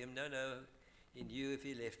turn to him. No, he knew if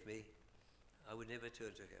he left me, I would never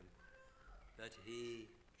turn to him. But he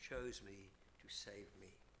chose me to save me.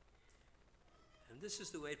 And this is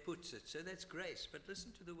the way it puts it. So that's grace. But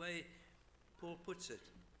listen to the way Paul puts it.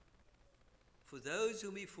 For those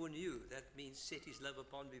whom he foreknew, that means set his love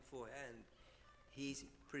upon beforehand. He's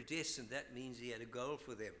predestined. That means he had a goal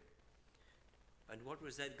for them. And what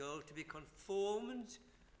was that goal? To be conformed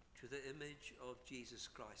to the image of Jesus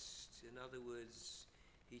Christ. In other words,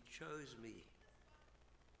 he chose me.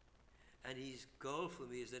 And his goal for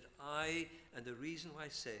me is that and the reason why he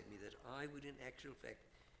saved me, that I would in actual fact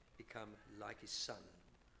become like his son,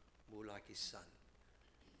 more like his son.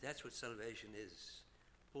 That's what salvation is.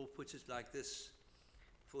 Paul puts it like this: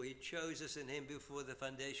 for he chose us in him before the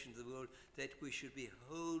foundation of the world, that we should be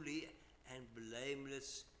holy and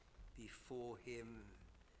blameless before him.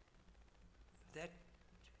 That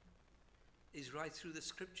is right through the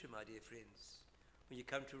scripture, my dear friends. When you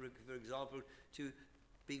come to, for example, to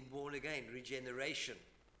being born again, regeneration.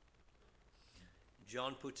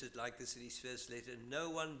 John puts it like this in his first letter: no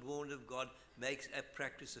one born of God makes a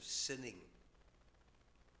practice of sinning.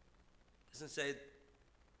 It doesn't say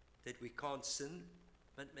that we can't sin,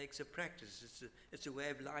 but makes a practice. It's a way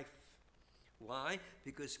of life. Why?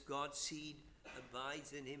 Because God's seed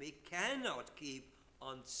abides in him. He cannot keep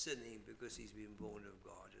on sinning because he's been born of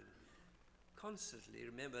God. And constantly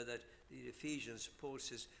remember that in Ephesians, Paul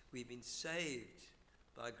says we've been saved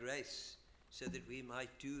by grace so that we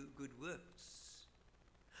might do good works.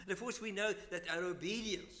 And of course we know that our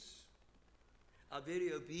obedience, our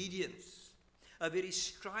very obedience, our very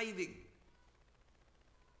striving,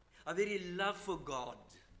 our very love for God,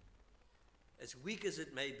 as weak as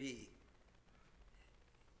it may be,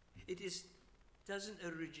 it doesn't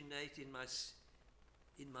originate in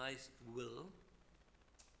my will.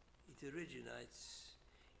 It originates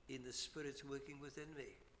in the Spirit's working within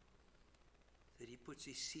me. That He puts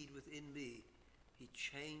His seed within me. He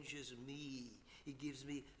changes me. He gives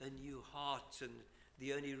me a new heart. And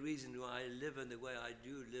the only reason why I live in the way I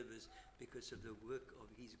do live is because of the work of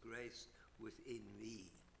His grace within me.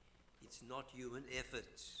 It's not human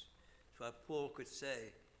efforts. That's why Paul could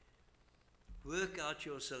say, work out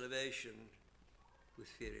your salvation with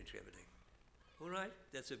fear and trembling. All right?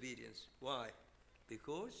 That's obedience. Why?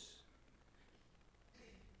 Because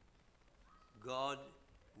God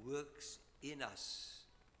works in us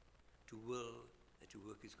to will and to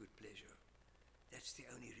work His good pleasure. That's the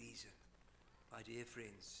only reason. My dear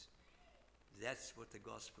friends, that's what the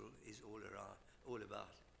gospel is all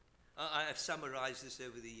about. I have summarized this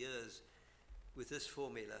over the years with this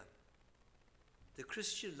formula. The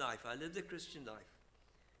Christian life, I live the Christian life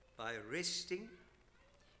by resting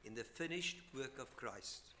in the finished work of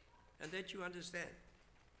Christ. And that you understand.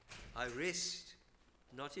 I rest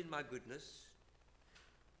not in my goodness,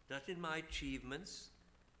 not in my achievements,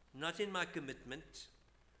 not in my commitment.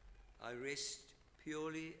 I rest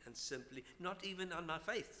purely and simply, not even on my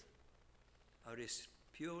faith. I rest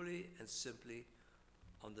purely and simply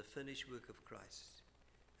on the finished work of Christ.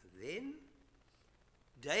 And then,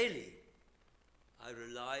 daily, I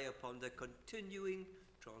rely upon the continuing,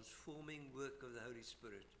 transforming work of the Holy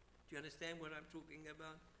Spirit. Do you understand what I'm talking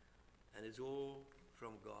about? And it's all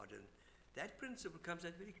from God. And that principle comes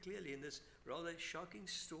out very clearly in this rather shocking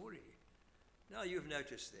story. Now, you've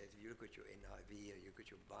noticed that. If you look at your NIV or you look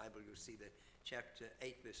at your Bible, you'll see that chapter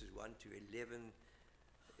 8, verses 1 to 11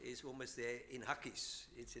 is almost there in hakis.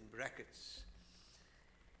 It's in brackets.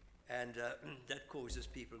 And that causes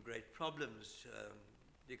people great problems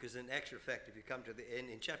because in actual fact, if you come to the end,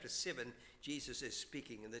 in chapter 7, Jesus is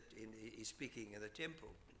speaking he's speaking in the temple.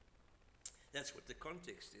 That's what the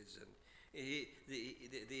context is. And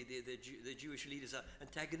the Jewish leaders are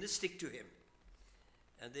antagonistic to him.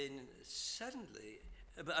 And then suddenly,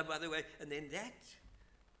 by the way, and then that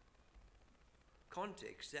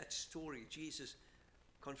context, that story, Jesus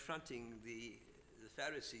confronting the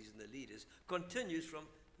Pharisees and the leaders, continues from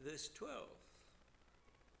verse 12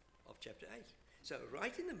 of chapter 8. So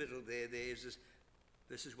right in the middle there's this,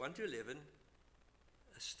 verses 1 to 11,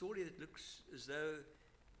 a story that looks as though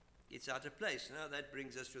it's out of place. Now that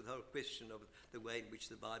brings us to the whole question of the way in which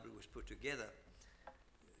the Bible was put together.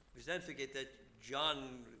 Because don't forget that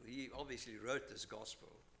John, he obviously wrote this gospel.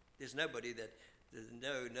 There's nobody there's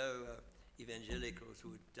no evangelicals who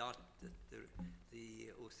would doubt the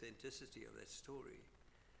authenticity of that story.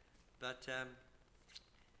 But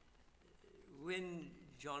when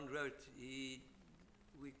John wrote,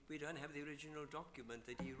 we don't have the original document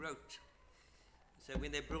that he wrote. So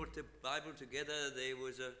when they brought the Bible together, there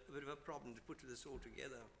was a bit of a problem to put this all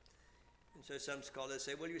together. And so some scholars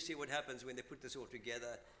say, well, you see what happens when they put this all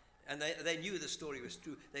together. And they knew the story was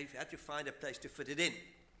true. They had to find a place to fit it in.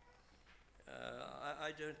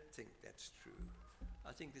 I don't think that's true.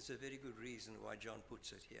 I think there's a very good reason why John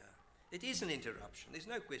puts it here. It is an interruption. There's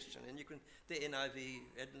no question. And the NIV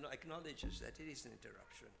acknowledges that it is an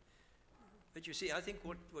interruption. But you see, I think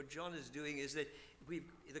what John is doing is that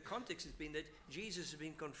the context has been that Jesus has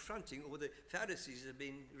been confronting, or the Pharisees have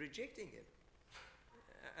been rejecting him.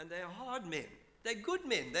 And they are hard men. They're good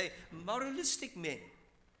men. They're moralistic men.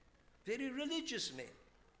 Very religious men.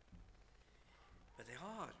 But they're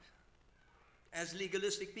hard. As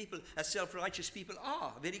legalistic people, as self-righteous people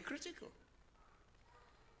are, very critical.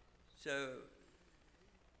 So,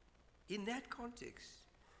 in that context,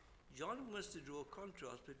 John wants to draw a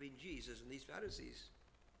contrast between Jesus and these Pharisees.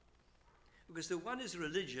 Because the one is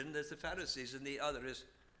religion, there's the Pharisees, and the other is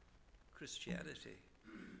Christianity.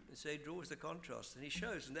 And so he draws the contrast, and he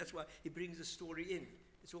shows, and that's why he brings the story in.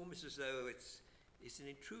 It's almost as though it's an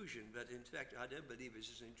intrusion, but in fact, I don't believe it's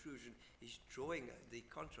just an intrusion. He's drawing the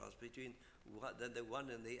contrast between the one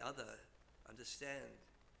and the other. Understand?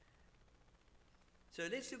 So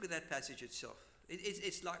let's look at that passage itself.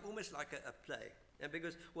 It's like almost like a play. And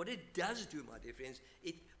because what it does do, my dear friends,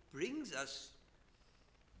 it brings us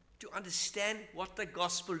to understand what the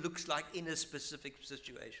gospel looks like in a specific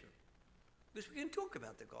situation. Because we can talk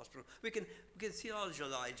about the gospel, we can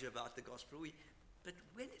theologize about the gospel, but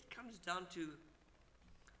when it comes down to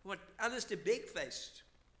what Alistair Begg faced,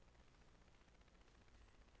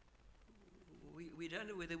 we don't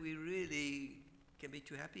know whether we really can be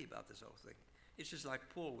too happy about this whole thing. It's just like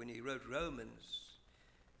Paul when he wrote Romans,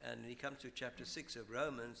 and he comes to chapter 6 of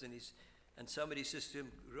Romans, and somebody says to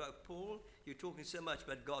him, Paul, you're talking so much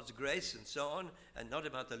about God's grace and so on, and not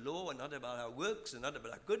about the law, and not about our works, and not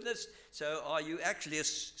about our goodness. So are you actually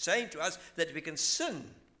saying to us that we can sin?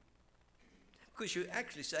 Because you're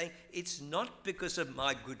actually saying it's not because of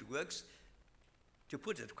my good works, to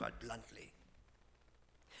put it quite bluntly.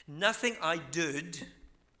 Nothing I did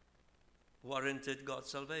warranted God's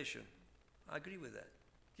salvation. I agree with that.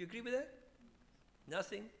 Do you agree with that?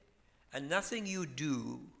 Nothing. And nothing you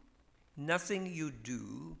do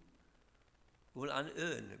will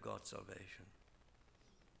unearn God's salvation.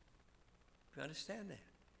 Do you understand that?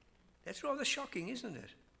 That's rather shocking, isn't it?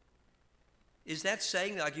 Is that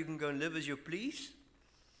saying like you can go and live as you please?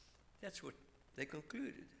 That's what they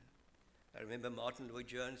concluded. I remember Martin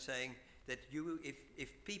Lloyd-Jones saying that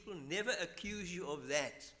if people never accuse you of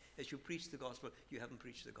that as you preach the gospel, you haven't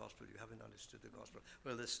preached the gospel, you haven't understood the gospel.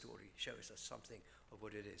 Well, this story shows us something of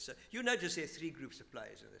what it is. So you notice there are three groups of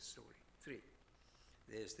players in this story. Three.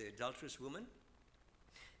 There's the adulterous woman,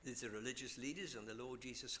 there's the religious leaders, and the Lord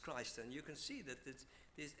Jesus Christ. And you can see that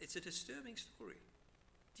it's a disturbing story.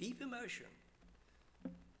 Deep emotion.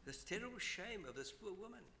 This terrible shame of this poor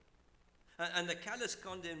woman. And the callous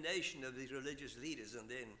condemnation of these religious leaders, and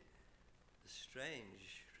then the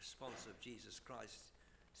strange response of Jesus Christ.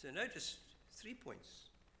 So notice 3 points.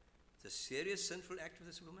 The serious sinful act of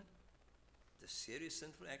this woman. The serious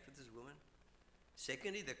sinful act of this woman.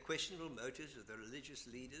 Secondly, the questionable motives of the religious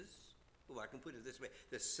leaders. Or I can put it this way,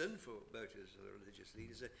 the sinful motives of the religious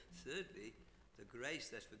leaders. And thirdly, the grace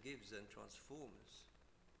that forgives and transforms.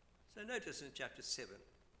 So notice in chapter 7,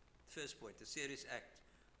 first point, the serious act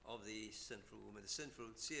of the sinful woman,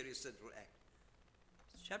 serious sinful act.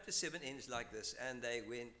 Chapter 7 ends like this, and they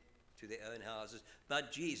went to their own houses,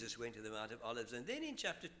 but Jesus went to the Mount of Olives. And then in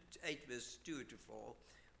chapter 8, verse 2 to 4,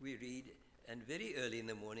 we read, and very early in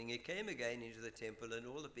the morning he came again into the temple, and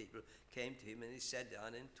all the people came to him, and he sat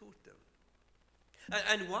down and taught them.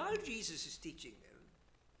 And while Jesus is teaching them,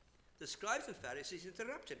 the scribes and Pharisees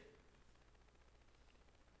interrupt him.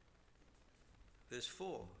 Verse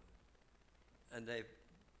 4, and they're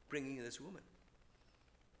bringing this woman.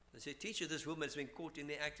 They say, teacher, this woman has been caught in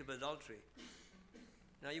the act of adultery.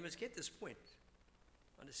 Now you must get this point.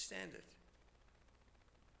 Understand it.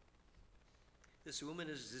 This woman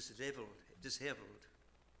is disheveled.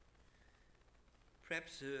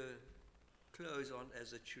 Perhaps her clothes aren't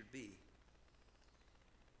as it should be.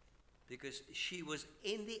 Because she was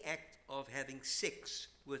in the act of having sex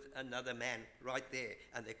with another man right there,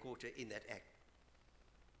 and they caught her in that act.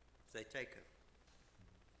 They take her,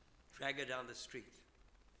 drag her down the street.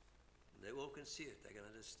 And they all can see it, they can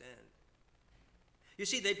understand. You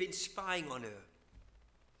see, they've been spying on her.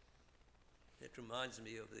 That reminds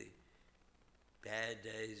me of the bad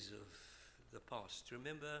days of the past.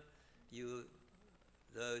 Remember,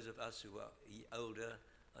 those of us who are older,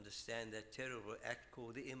 understand that terrible act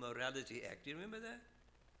called the Immorality Act. Do you remember that?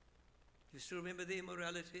 You still remember the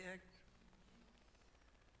Immorality Act?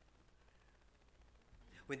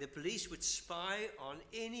 When the police would spy on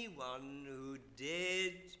anyone who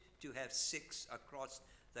dared to have sex across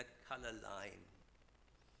the color line.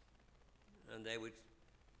 And they would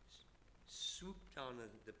swoop down on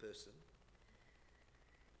the person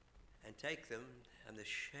and take them, and the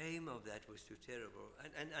shame of that was too terrible.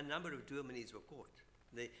 And a number of Dominees were caught.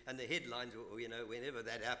 And the headlines were, whenever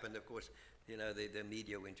that happened, of course, the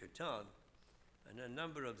media went to town. And a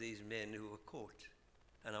number of these men who were caught.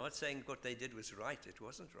 And I'm not saying what they did was right, it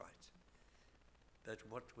wasn't right. But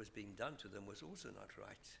what was being done to them was also not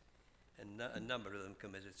right. And a number of them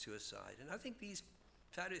committed suicide. And I think these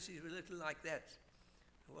Pharisees were a little like that.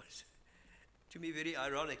 It was, to me, very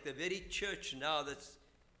ironic. The very church now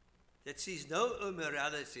that sees no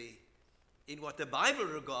immorality in what the Bible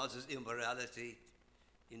regards as immorality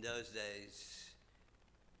in those days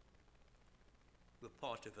were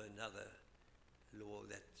part of another law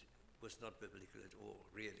that was not biblical at all,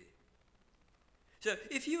 really. So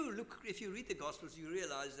if you read the Gospels, you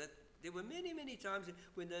realize that there were many, many times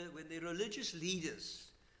when the religious leaders,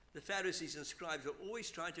 the Pharisees and scribes, were always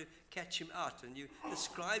trying to catch him out. And the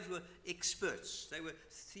scribes were experts. They were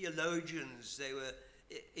theologians. They were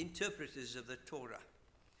interpreters of the Torah.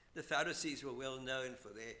 The Pharisees were well known for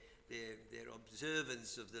their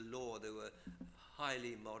observance of the law. They were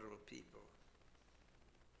highly moral people.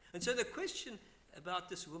 And so the question about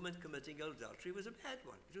this woman committing adultery was a bad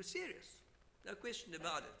one. It was serious. No question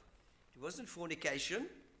about it. It wasn't fornication.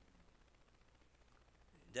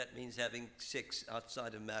 That means having sex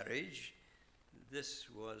outside of marriage. This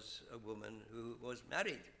was a woman who was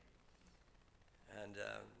married. And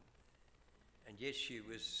yet she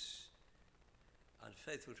was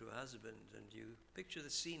unfaithful to her husband. And you picture the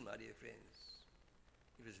scene, my dear friends.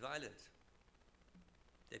 It was violent.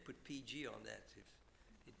 They put PG on that if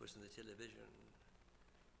it was on the television.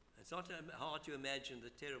 It's not hard to imagine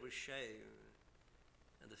the terrible shame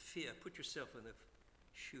and the fear. Put yourself in the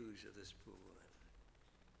shoes of this poor woman.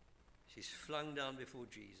 She's flung down before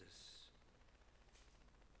Jesus.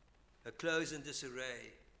 Her clothes in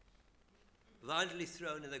disarray, violently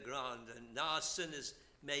thrown in the ground, and now sin is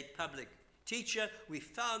made public. Teacher, we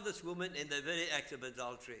found this woman in the very act of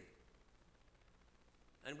adultery.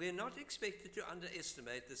 And we're not expected to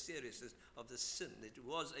underestimate the seriousness of the sin. It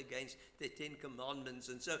was against the 10 Commandments.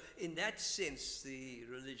 And so, in that sense, the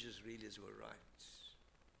religious readers were right.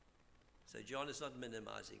 So John is not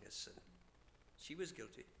minimizing her sin. She was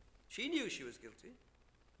guilty. She knew she was guilty.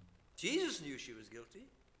 Jesus knew she was guilty.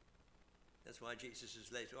 That's why Jesus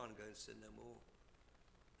is later on going to sin no more.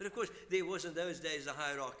 But of course, there was in those days a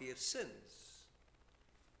hierarchy of sins.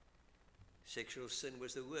 Sexual sin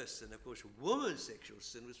was the worst, and of course, woman's sexual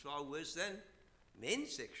sin was far worse than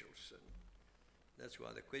men's sexual sin. That's why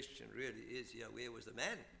the question really is, where was the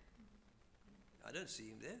man? I don't see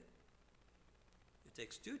him there. It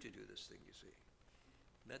takes two to do this thing, you see.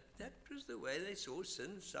 But that was the way they saw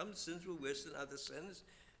sin. Some sins were worse than other sins,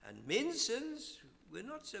 and men's sins were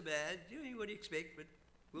not so bad. You would expect, but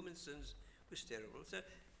women's sins was terrible. So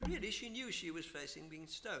really, she knew she was facing being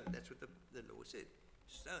stoned. That's what the law said.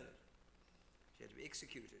 Stone her. She had to be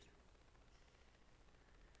executed.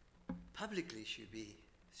 Publicly, she'd be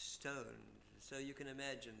stoned. So you can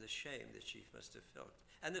imagine the shame that she must have felt.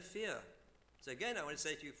 And the fear. So again, I want to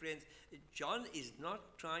say to you, friends, John is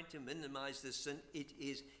not trying to minimize this sin. It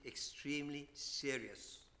is extremely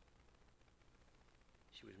serious.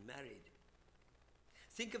 She was married.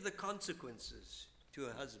 Think of the consequences to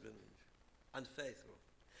her husband, unfaithful.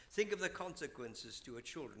 Think of the consequences to her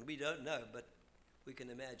children. We don't know, but we can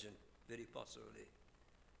imagine, very possibly.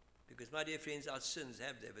 Because, my dear friends, our sins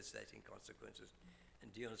have devastating consequences.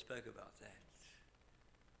 And Dion spoke about that.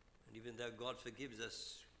 And even though God forgives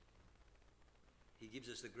us, He gives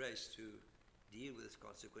us the grace to deal with these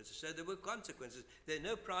consequences. So there were consequences. There are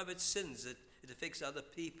no private sins. It affects other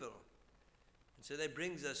people. And so that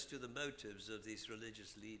brings us to the motives of these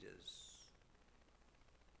religious leaders.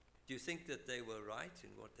 Do you think that they were right in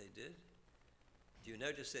what they did? Do you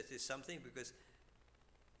notice that there's something? Because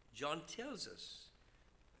John tells us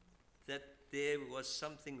that there was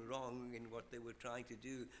something wrong in what they were trying to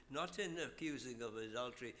do, not in accusing of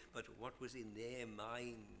adultery, but what was in their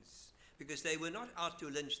minds. Because they were not out to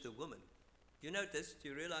lynch the woman. You notice? Do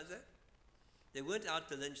you realize that? They weren't out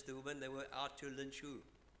to lynch the woman, they were out to lynch who?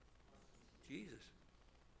 Jesus.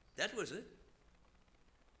 That was it.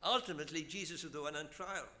 Ultimately, Jesus was the one on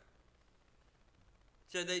trial.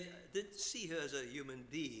 So they didn't see her as a human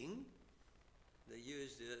being. They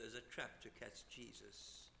used her as a trap to catch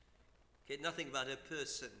Jesus. Cared nothing about her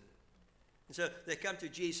person. And so they come to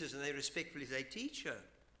Jesus and they respectfully say, Teacher.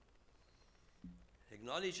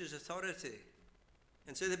 Acknowledge his authority.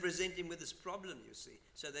 And so they present him with this problem, you see.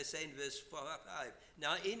 So they say in verse 5,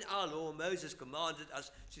 now in our law, Moses commanded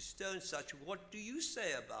us to stone such. What do you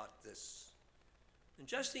say about this? And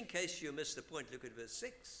just in case you missed the point, look at verse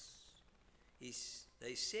 6.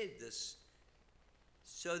 They said this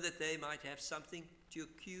so that they might have something to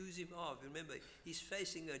accuse him of. Remember, he's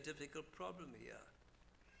facing a difficult problem here.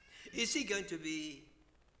 Is he going to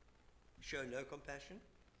show no compassion?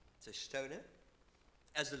 Say, stone her,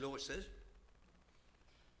 as the law says.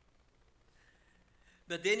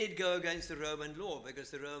 But then he'd go against the Roman law, because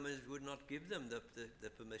the Romans would not give them the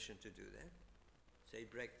permission to do that. So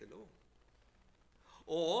he'd break the law.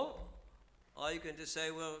 Or are you going to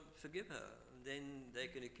say, well, forgive her? And then they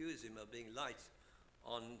can accuse him of being light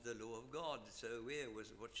on the law of God. So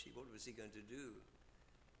what was he going to do?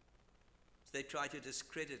 So they try to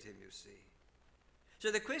discredit him, you see.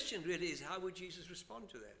 So the question really is, how would Jesus respond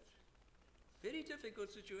to that? Very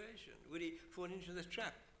difficult situation. Would he fall into the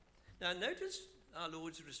trap? Now notice our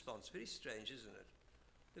Lord's response. Very strange, isn't it?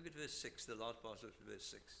 Look at verse 6, the last part of verse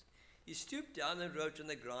 6. He stooped down and wrote on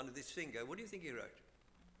the ground with his finger. What do you think he wrote?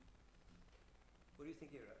 What do you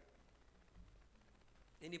think he wrote?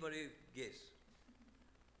 Anybody guess?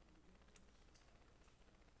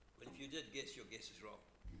 Well, if you did guess, your guess is wrong.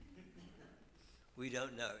 We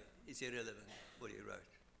don't know. It's irrelevant what he wrote.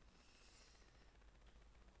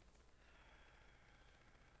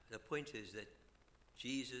 The point is that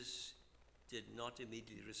Jesus did not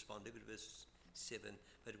immediately respond. Look at verse 7.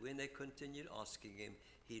 But when they continued asking him,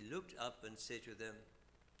 he looked up and said to them,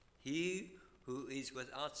 he who is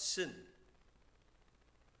without sin,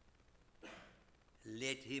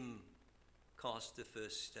 let him cast the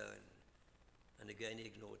first stone. And again he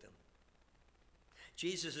ignored them.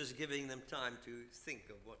 Jesus is giving them time to think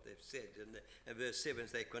of what they've said. And in verse 7,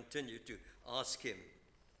 they continue to ask him.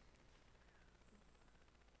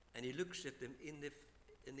 And he looks at them in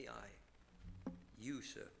the eye. You,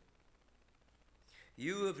 sir,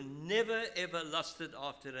 you have never ever lusted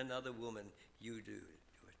after another woman. You do it.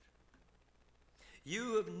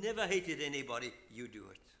 You have never hated anybody. You do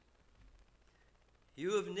it.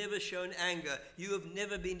 You have never shown anger. You have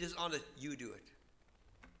never been dishonest. You do it.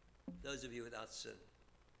 Those of you without sin.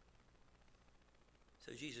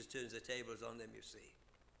 So Jesus turns the tables on them, you see.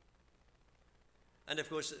 And of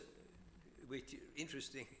course,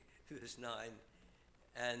 interesting, verse 9,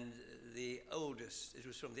 and the oldest, it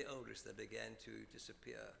was from the oldest that began to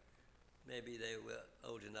disappear. Maybe they were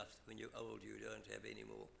old enough. When you're old, you don't have any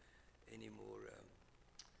more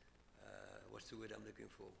what's the word I'm looking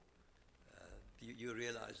for? You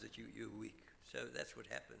realize that you're weak. So that's what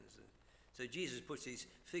happens. And so Jesus puts his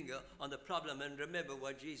finger on the problem. And remember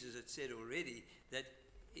what Jesus had said already, that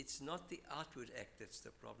it's not the outward act that's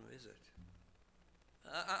the problem, is it?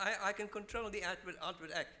 I can control the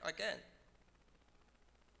outward act. I can.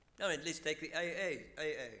 I mean, let's take the AA.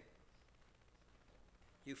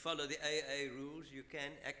 You follow the AA rules, you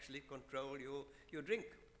can actually control your drink.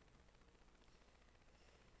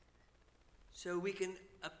 So we can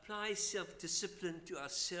apply self-discipline to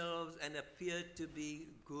ourselves and appear to be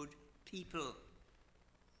good people.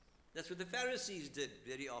 That's what the Pharisees did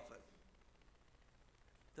very often.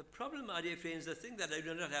 The problem, my dear friends, the thing that I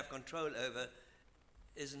do not have control over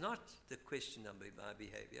is not the question of my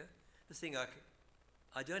behavior. The thing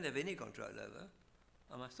I don't have any control over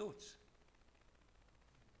are my thoughts,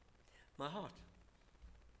 my heart.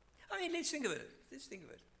 I mean, let's think of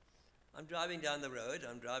it. I'm driving down the road.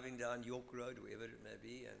 I'm driving down York Road, wherever it may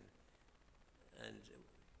be, and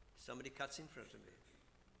somebody cuts in front of me.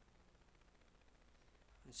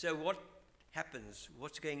 And so what happens?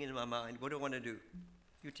 What's going in my mind? What do I want to do?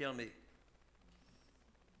 You tell me.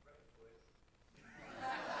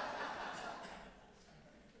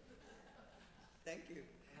 Thank you.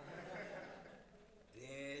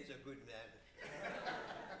 There's a good man.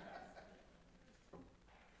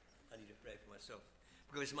 I need to pray for myself.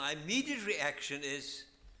 Because my immediate reaction is,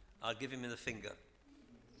 I'll give him the finger.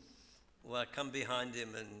 Or I'll come behind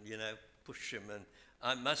him and, push him. And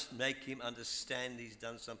I must make him understand he's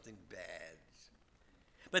done something bad.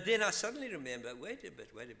 But then I suddenly remember, wait a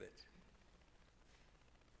bit.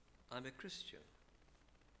 I'm a Christian.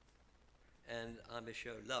 And I must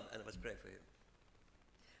show love, and I must pray for him.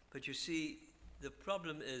 But you see, the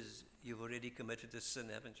problem is you've already committed a sin,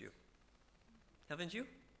 haven't you? Haven't you?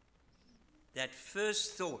 That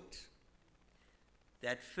first thought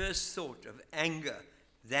of anger,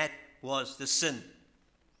 that was the sin.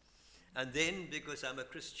 And then, because I'm a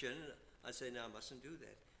Christian, I say, no, I mustn't do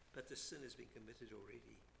that. But the sin has been committed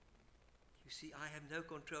already. You see, I have no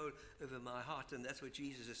control over my heart, and that's what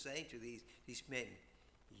Jesus is saying to these men.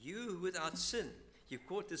 You without sin, you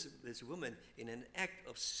caught this woman in an act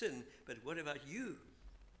of sin, but what about you?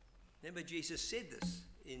 Remember, Jesus said this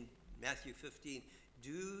in Matthew 15.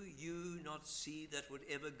 Do you not see that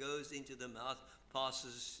whatever goes into the mouth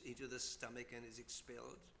passes into the stomach and is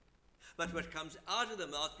expelled? But what comes out of the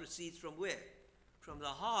mouth proceeds from where? From the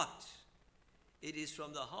heart. It is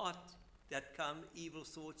from the heart that come evil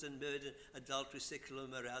thoughts and murder, adultery, sexual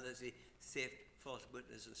immorality, theft, false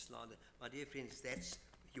witness, and slander. My dear friends, that's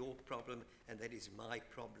your problem, and that is my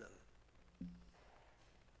problem. And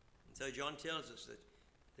so John tells us that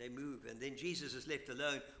they move, and then Jesus is left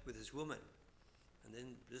alone with his woman. And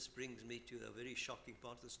then this brings me to a very shocking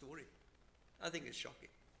part of the story. I think it's shocking.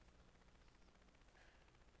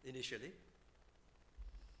 Initially.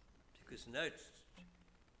 Because note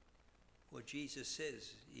what Jesus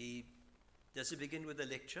says. Does he begin with a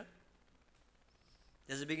lecture?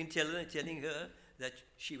 Does he begin telling her that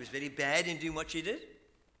she was very bad in doing what she did?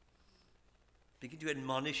 Begin to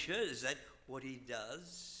admonish her? Is that what he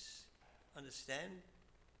does? Understand?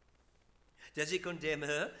 Does he condemn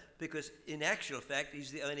her? Because in actual fact,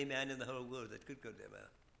 he's the only man in the whole world that could condemn her.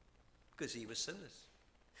 Because he was sinless.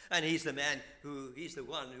 And he's the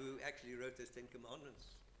one who actually wrote those 10 Commandments.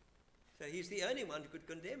 So he's the only one who could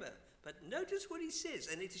condemn her. But notice what he says,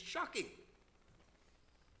 and it is shocking.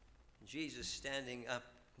 Jesus standing up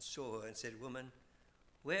and saw her and said, Woman,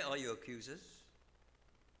 where are your accusers?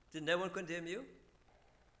 Did no one condemn you?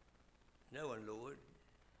 No one, Lord.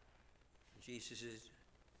 Jesus says,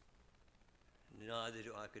 neither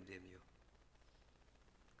do I condemn you.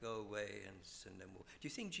 Go away and sin no more. Do you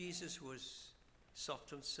think Jesus was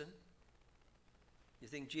soft on sin? You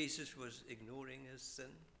think Jesus was ignoring his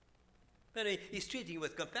sin? But he's treating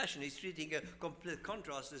with compassion. He's treating a complete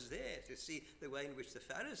contrast is there to see the way in which the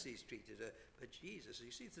Pharisees treated her. But Jesus,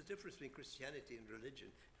 you see, it's the difference between Christianity and religion.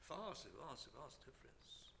 Vast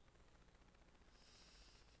difference.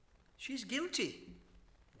 She's guilty.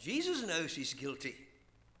 Jesus knows she's guilty.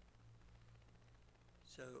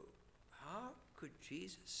 So how could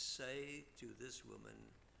Jesus say to this woman,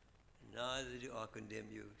 neither do I condemn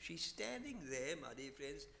you? She's standing there, my dear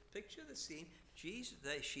friends. Picture the scene. She's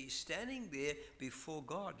standing there before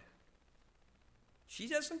God. She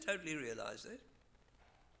doesn't totally realize that.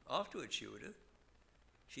 Afterwards she would have.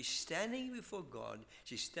 She's standing before God.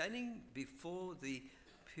 She's standing before the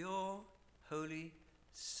pure, holy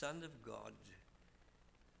Son of God.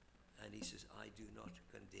 And he says, I do not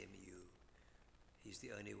condemn you. He's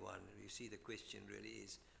the only one. You see, the question really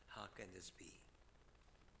is, how can this be?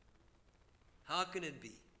 How can it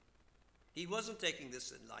be? He wasn't taking this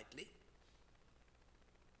sin lightly.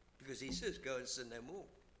 Because he says, go and sin no more.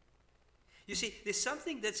 You see, there's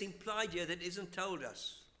something that's implied here that isn't told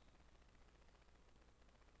us.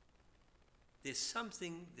 There's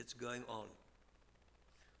something that's going on.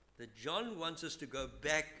 That John wants us to go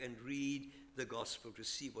back and read the gospel to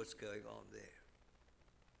see what's going on there.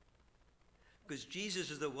 Because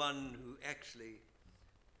Jesus is the one who actually,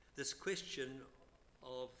 this question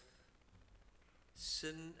of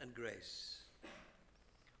sin and grace,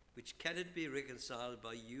 which cannot be reconciled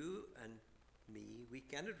by you and me, we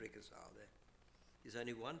cannot reconcile that. There's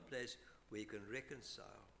only one place where you can reconcile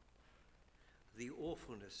the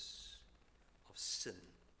awfulness of sin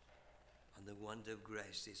and the wonder of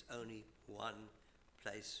grace. There's only one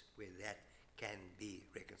place where that can be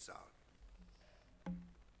reconciled.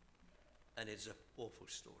 And it's an awful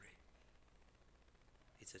story.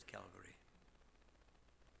 It's at Calvary.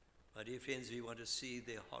 My dear friends, we want to see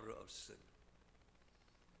the horror of sin.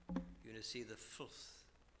 You're going to see the filth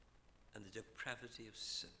and the depravity of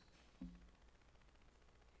sin.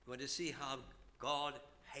 You want to see how God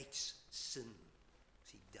hates sin.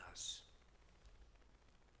 He does.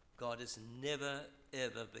 God has never,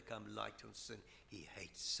 ever become light on sin. He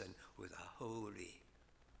hates sin with a holy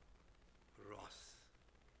wrath.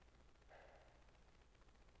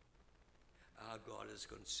 Our God is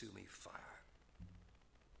consuming fire.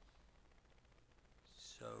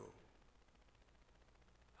 So,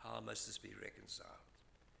 how must this be reconciled?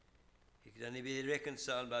 It can only be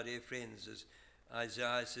reconciled, my dear friends, as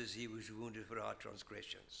Isaiah says, he was wounded for our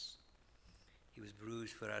transgressions. He was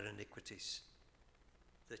bruised for our iniquities.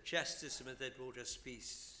 The chastisement that brought us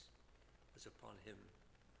peace was upon him.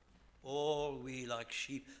 All we like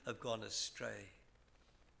sheep have gone astray.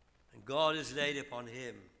 And God has laid upon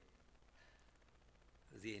him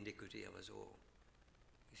the iniquity of us all.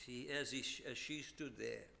 You see, as she stood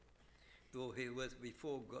there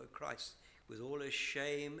before God, Christ, with all her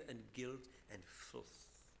shame and guilt and filth,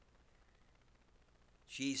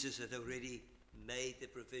 Jesus had already made the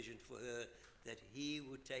provision for her that he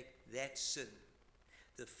would take that sin,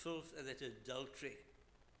 the filth and that adultery,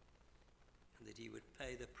 and that he would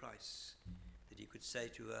pay the price, that he could say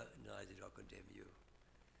to her, neither do I condemn you.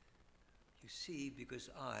 You see, because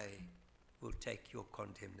I will take your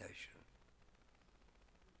condemnation.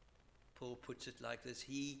 Paul puts it like this: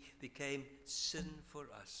 he became sin for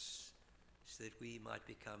us so that we might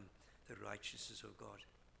become the righteousness of God.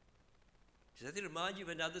 Does that remind you of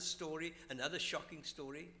another story, another shocking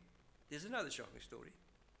story? There's another shocking story,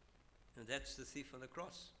 and that's the thief on the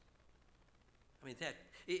cross. I mean, that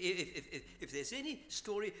if there's any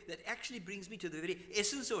story that actually brings me to the very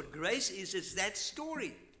essence of what grace is, it's that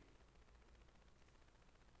story.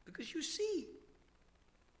 Because you see,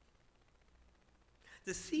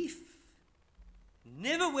 the thief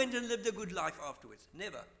never went and lived a good life afterwards.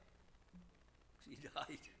 Never. He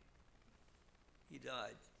died. He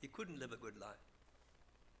died. He couldn't live a good life.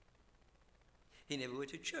 He never went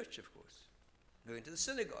to church, of course. Never went to the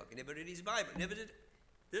synagogue. He never read his Bible. Never did.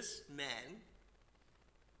 This man,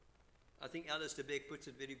 I think Alistair Begg puts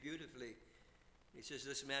it very beautifully. He says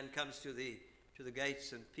this man comes to the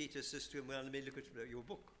gates, and Peter says to him, well, let me look at your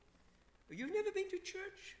book. You've never been to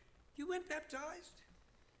church? You weren't baptized?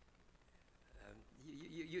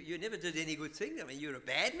 You never did any good thing. I mean, you're a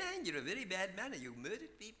bad man. You're a very bad man. You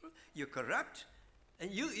murdered people. You're corrupt.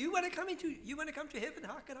 And you want to come to heaven?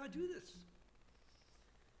 How can I do this?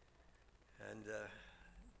 And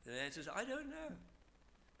the man says, I don't know.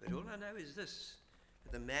 But all I know is this: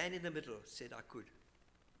 that the man in the middle said I could. Do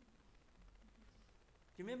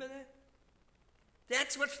you remember that?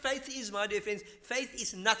 That's what faith is, my dear friends. Faith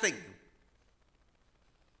is nothing.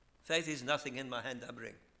 Faith is nothing in my hand I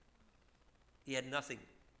bring. He had nothing.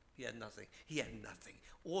 He had nothing. He had nothing.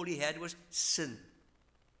 All he had was sin.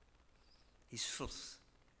 His filth.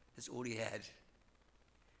 That's all he had.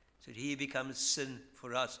 So that he becomes sin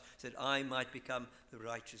for us, so that I might become the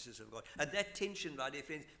righteousness of God. And that tension, my dear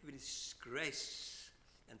friends, between grace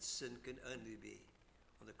and sin can only be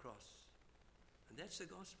on the cross. And that's the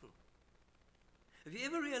gospel. Have you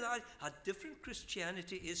ever realized how different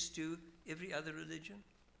Christianity is to every other religion?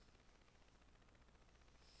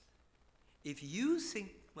 If you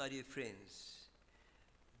think, my dear friends,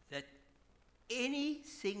 that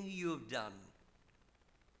anything you've done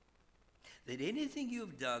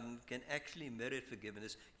can actually merit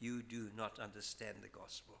forgiveness, you do not understand the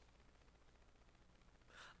gospel.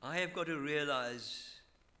 I have got to realize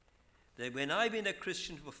that when I've been a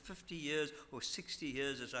Christian for 50 years or 60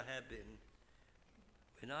 years as I have been,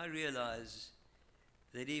 when I realize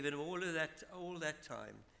that even all that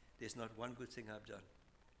time, there's not one good thing I've done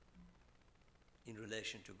in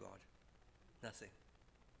relation to God. Nothing.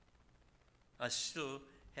 I still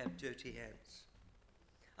have dirty hands.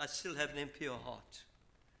 I still have an impure heart.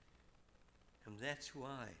 And that's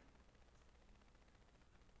why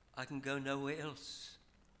I can go nowhere else.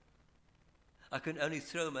 I can only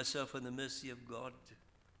throw myself on the mercy of God.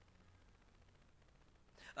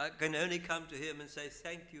 I can only come to him and say,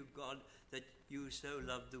 thank you, God, that you so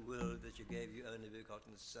loved the world that you gave your only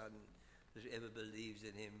begotten Son, that whoever believes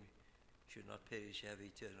in him should not perish, have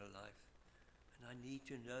eternal life. And I need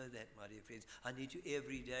to know that, my dear friends. I need to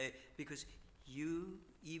every day, because you,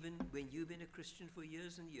 even when you've been a Christian for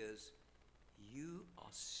years and years, you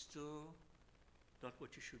are still not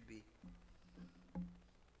what you should be.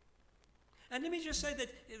 And let me just say that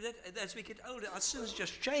as we get older, our sins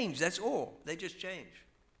just change. That's all. They just change.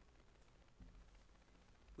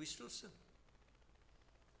 We still sin.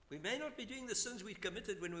 We may not be doing the sins we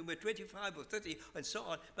committed when we were 25 or 30 and so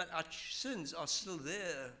on, but our sins are still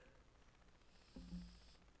there.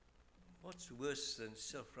 What's worse than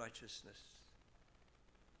self-righteousness?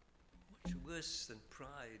 What's worse than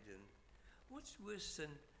pride? And what's worse than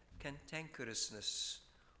cantankerousness?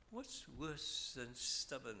 What's worse than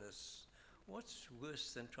stubbornness? What's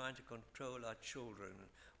worse than trying to control our children?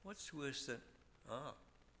 What's worse than...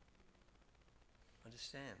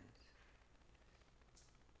 understand.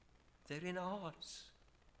 They're in our hearts.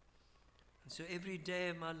 And so every day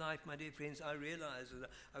of my life, my dear friends, I realize that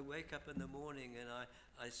I wake up in the morning and I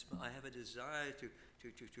have a desire to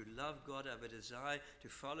love God. I have a desire to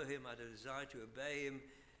follow him. I have a desire to obey him.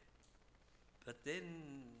 But then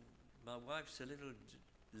my wife's a little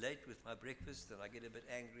late with my breakfast and I get a bit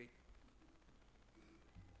angry.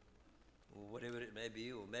 Or whatever it may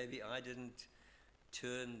be. Or maybe I didn't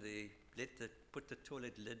put the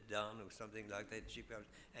toilet lid down or something like that. She felt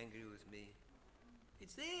angry with me.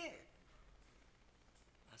 It's there.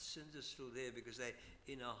 Our sins are still there because they're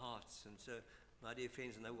in our hearts. And so, my dear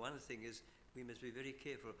friends, and the one thing is we must be very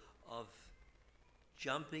careful of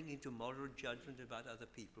jumping into moral judgment about other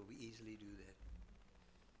people. We easily do that.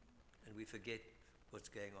 And we forget what's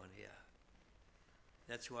going on here.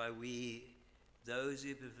 That's why those who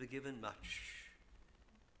have been forgiven much,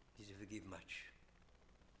 need to forgive much.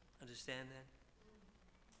 Understand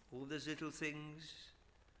that? All those little things,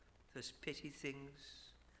 those petty things.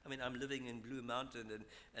 I mean, I'm living in Blue Mountain,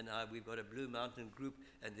 and we've got a Blue Mountain group,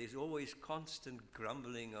 and there's always constant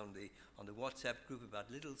grumbling on the WhatsApp group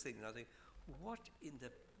about little things. And I think, what in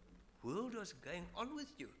the world is going on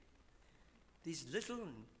with you? These little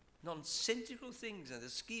nonsensical things and the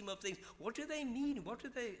scheme of things, what do they mean? What do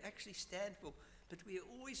they actually stand for? But we are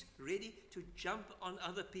always ready to jump on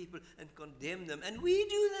other people and condemn them. And we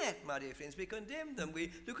do that, my dear friends. We condemn them.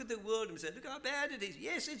 We look at the world and say, look how bad it is.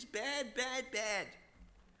 Yes, it's bad, bad, bad.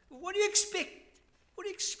 But what do you expect? What do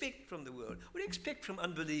you expect from the world? What do you expect from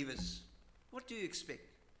unbelievers? What do you expect?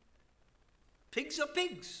 Pigs are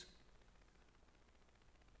pigs.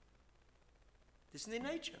 This is their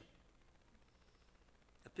nature.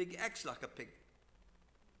 A pig acts like a pig.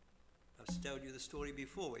 I've told you the story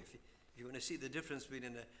before. If you want to see the difference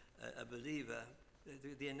between a believer,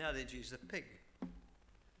 the analogy is the pig.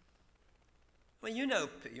 Well, you know,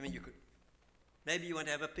 I mean, you could, maybe you want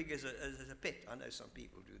to have a pig as a pet. I know some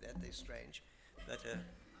people do that. They're strange. But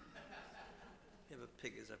you have a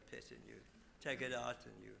pig as a pet and you take it out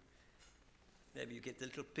and maybe you get the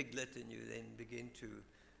little piglet and you then begin to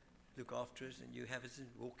look after it and you have it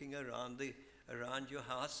walking around your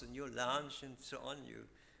house and your lounge and so on. You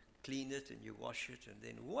clean it and you wash it, and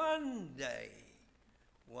then one day,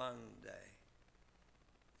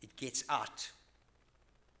 it gets out.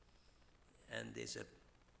 And there's a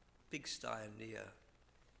pigsty near.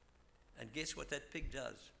 And guess what that pig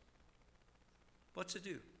does? What's it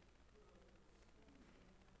do?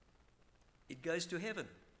 It goes to heaven.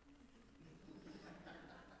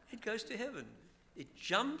 It goes to heaven. It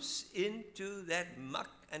jumps into that muck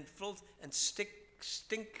and filth and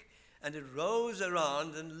stink, and it rolls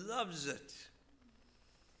around and loves it.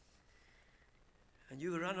 And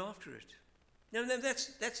you run after it. No,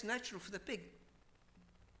 that's natural for the pig.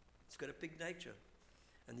 It's got a pig nature.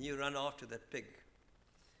 And you run after that pig.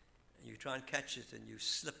 And you try and catch it, and you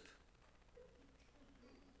slip.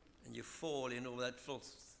 And you fall in all that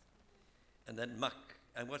filth and that muck.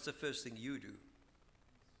 And what's the first thing you do?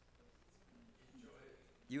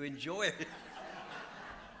 You enjoy it.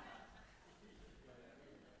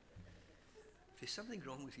 There's something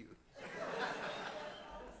wrong with you.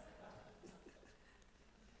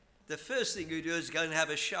 The first thing you do is go and have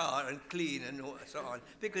a shower and clean and so on,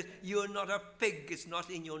 because you're not a pig. It's not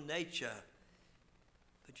in your nature.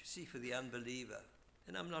 But you see, for the unbeliever,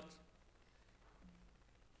 and I'm not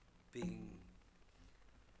being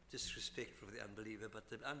disrespectful for the unbeliever, but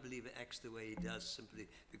the unbeliever acts the way he does simply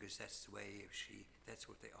because that's the way he or she, that's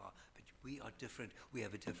what they are. But we are different. We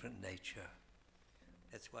have a different nature.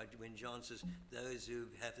 That's why when John says, those who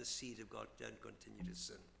have the seed of God don't continue to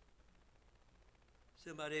sin.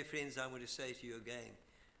 So, my dear friends, I want to say to you again,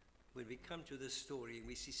 when we come to this story and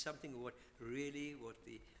we see something of what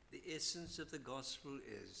the essence of the gospel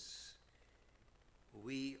is,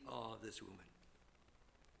 we are this woman.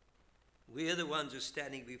 We are the ones who are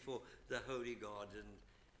standing before the holy God and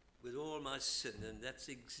with all my sin, and that's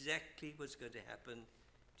exactly what's going to happen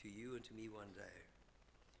to you and to me one day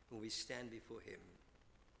when we stand before him.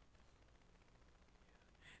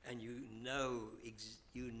 And you know,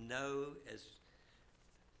 as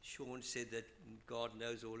Sean said, that God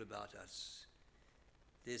knows all about us.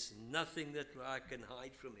 There's nothing that I can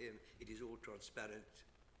hide from him. It is all transparent.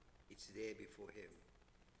 It's there before him.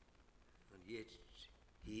 And yet,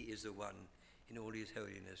 he is the one in all his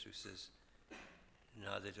holiness who says,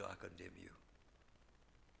 neither do I condemn you.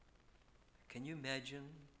 Can you imagine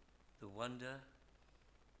the wonder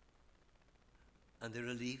and the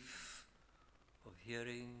relief of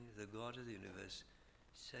hearing the God of the universe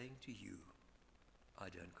saying to you, I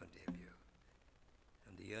don't condemn you.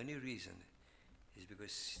 And the only reason is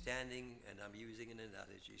because standing, and I'm using an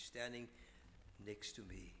analogy, standing next to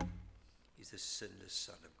me is the sinless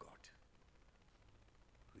Son of God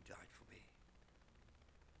who died for me.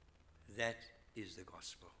 That is the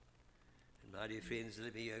gospel. And my dear friends,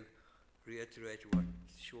 let me reiterate what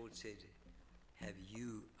Sean said. Have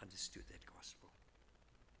you understood that gospel?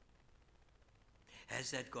 Has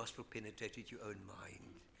that gospel penetrated your own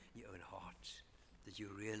mind, your own heart, that you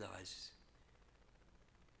realize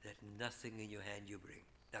that nothing in your hand you bring,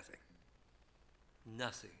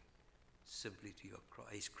 nothing, simply to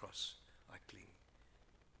his cross I cling.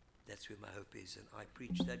 That's where my hope is, and I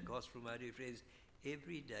preach that gospel, my dear friends,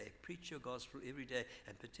 every day. Preach your gospel every day,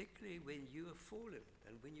 and particularly when you have fallen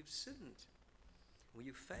and when you've sinned, when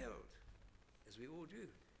you've failed, as we all do.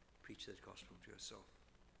 Preach that gospel to yourself.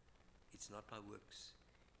 It's not by works,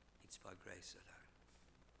 it's by grace alone.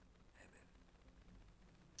 Amen.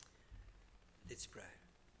 Let's pray.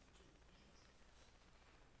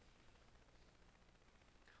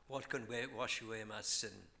 What can wash away my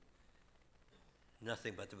sin?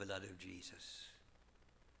 Nothing but the blood of Jesus.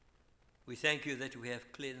 We thank you that we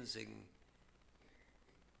have cleansing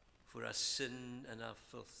for our sin and our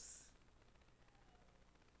filth.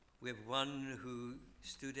 We have one who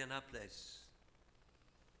stood in our place,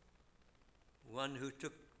 one who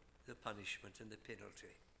took the punishment and the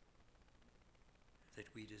penalty that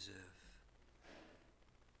we deserve.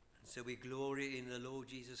 And so we glory in the Lord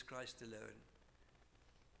Jesus Christ alone.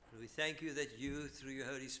 And we thank you that you, through your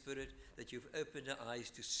Holy Spirit, that you've opened our eyes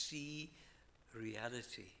to see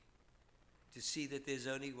reality, to see that there's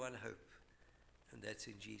only one hope, and that's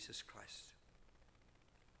in Jesus Christ.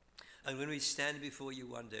 And when we stand before you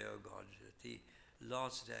one day, O God, at the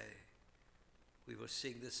last day, we will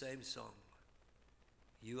sing the same song.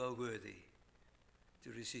 You are worthy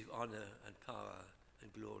to receive honor and power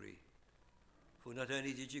and glory. For not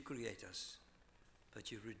only did you create us,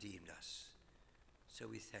 but you've redeemed us. So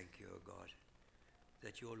we thank you, O God,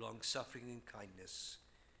 that your long-suffering and kindness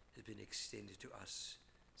has been extended to us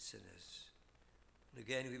sinners. And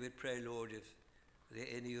again, we would pray, Lord, if there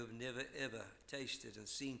are any who have never ever tasted and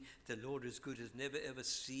seen the Lord is good, has never ever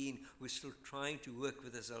seen, who is still trying to work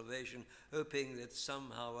with their salvation, hoping that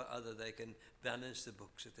somehow or other they can balance the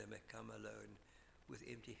books, that they may come alone with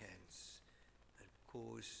empty hands and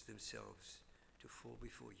cause themselves to fall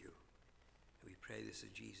before you. And we pray this in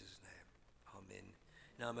Jesus' name. Amen.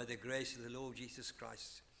 Now may the grace of the Lord Jesus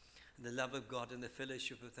Christ and the love of God and the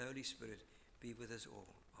fellowship of the Holy Spirit be with us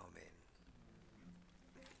all. Amen.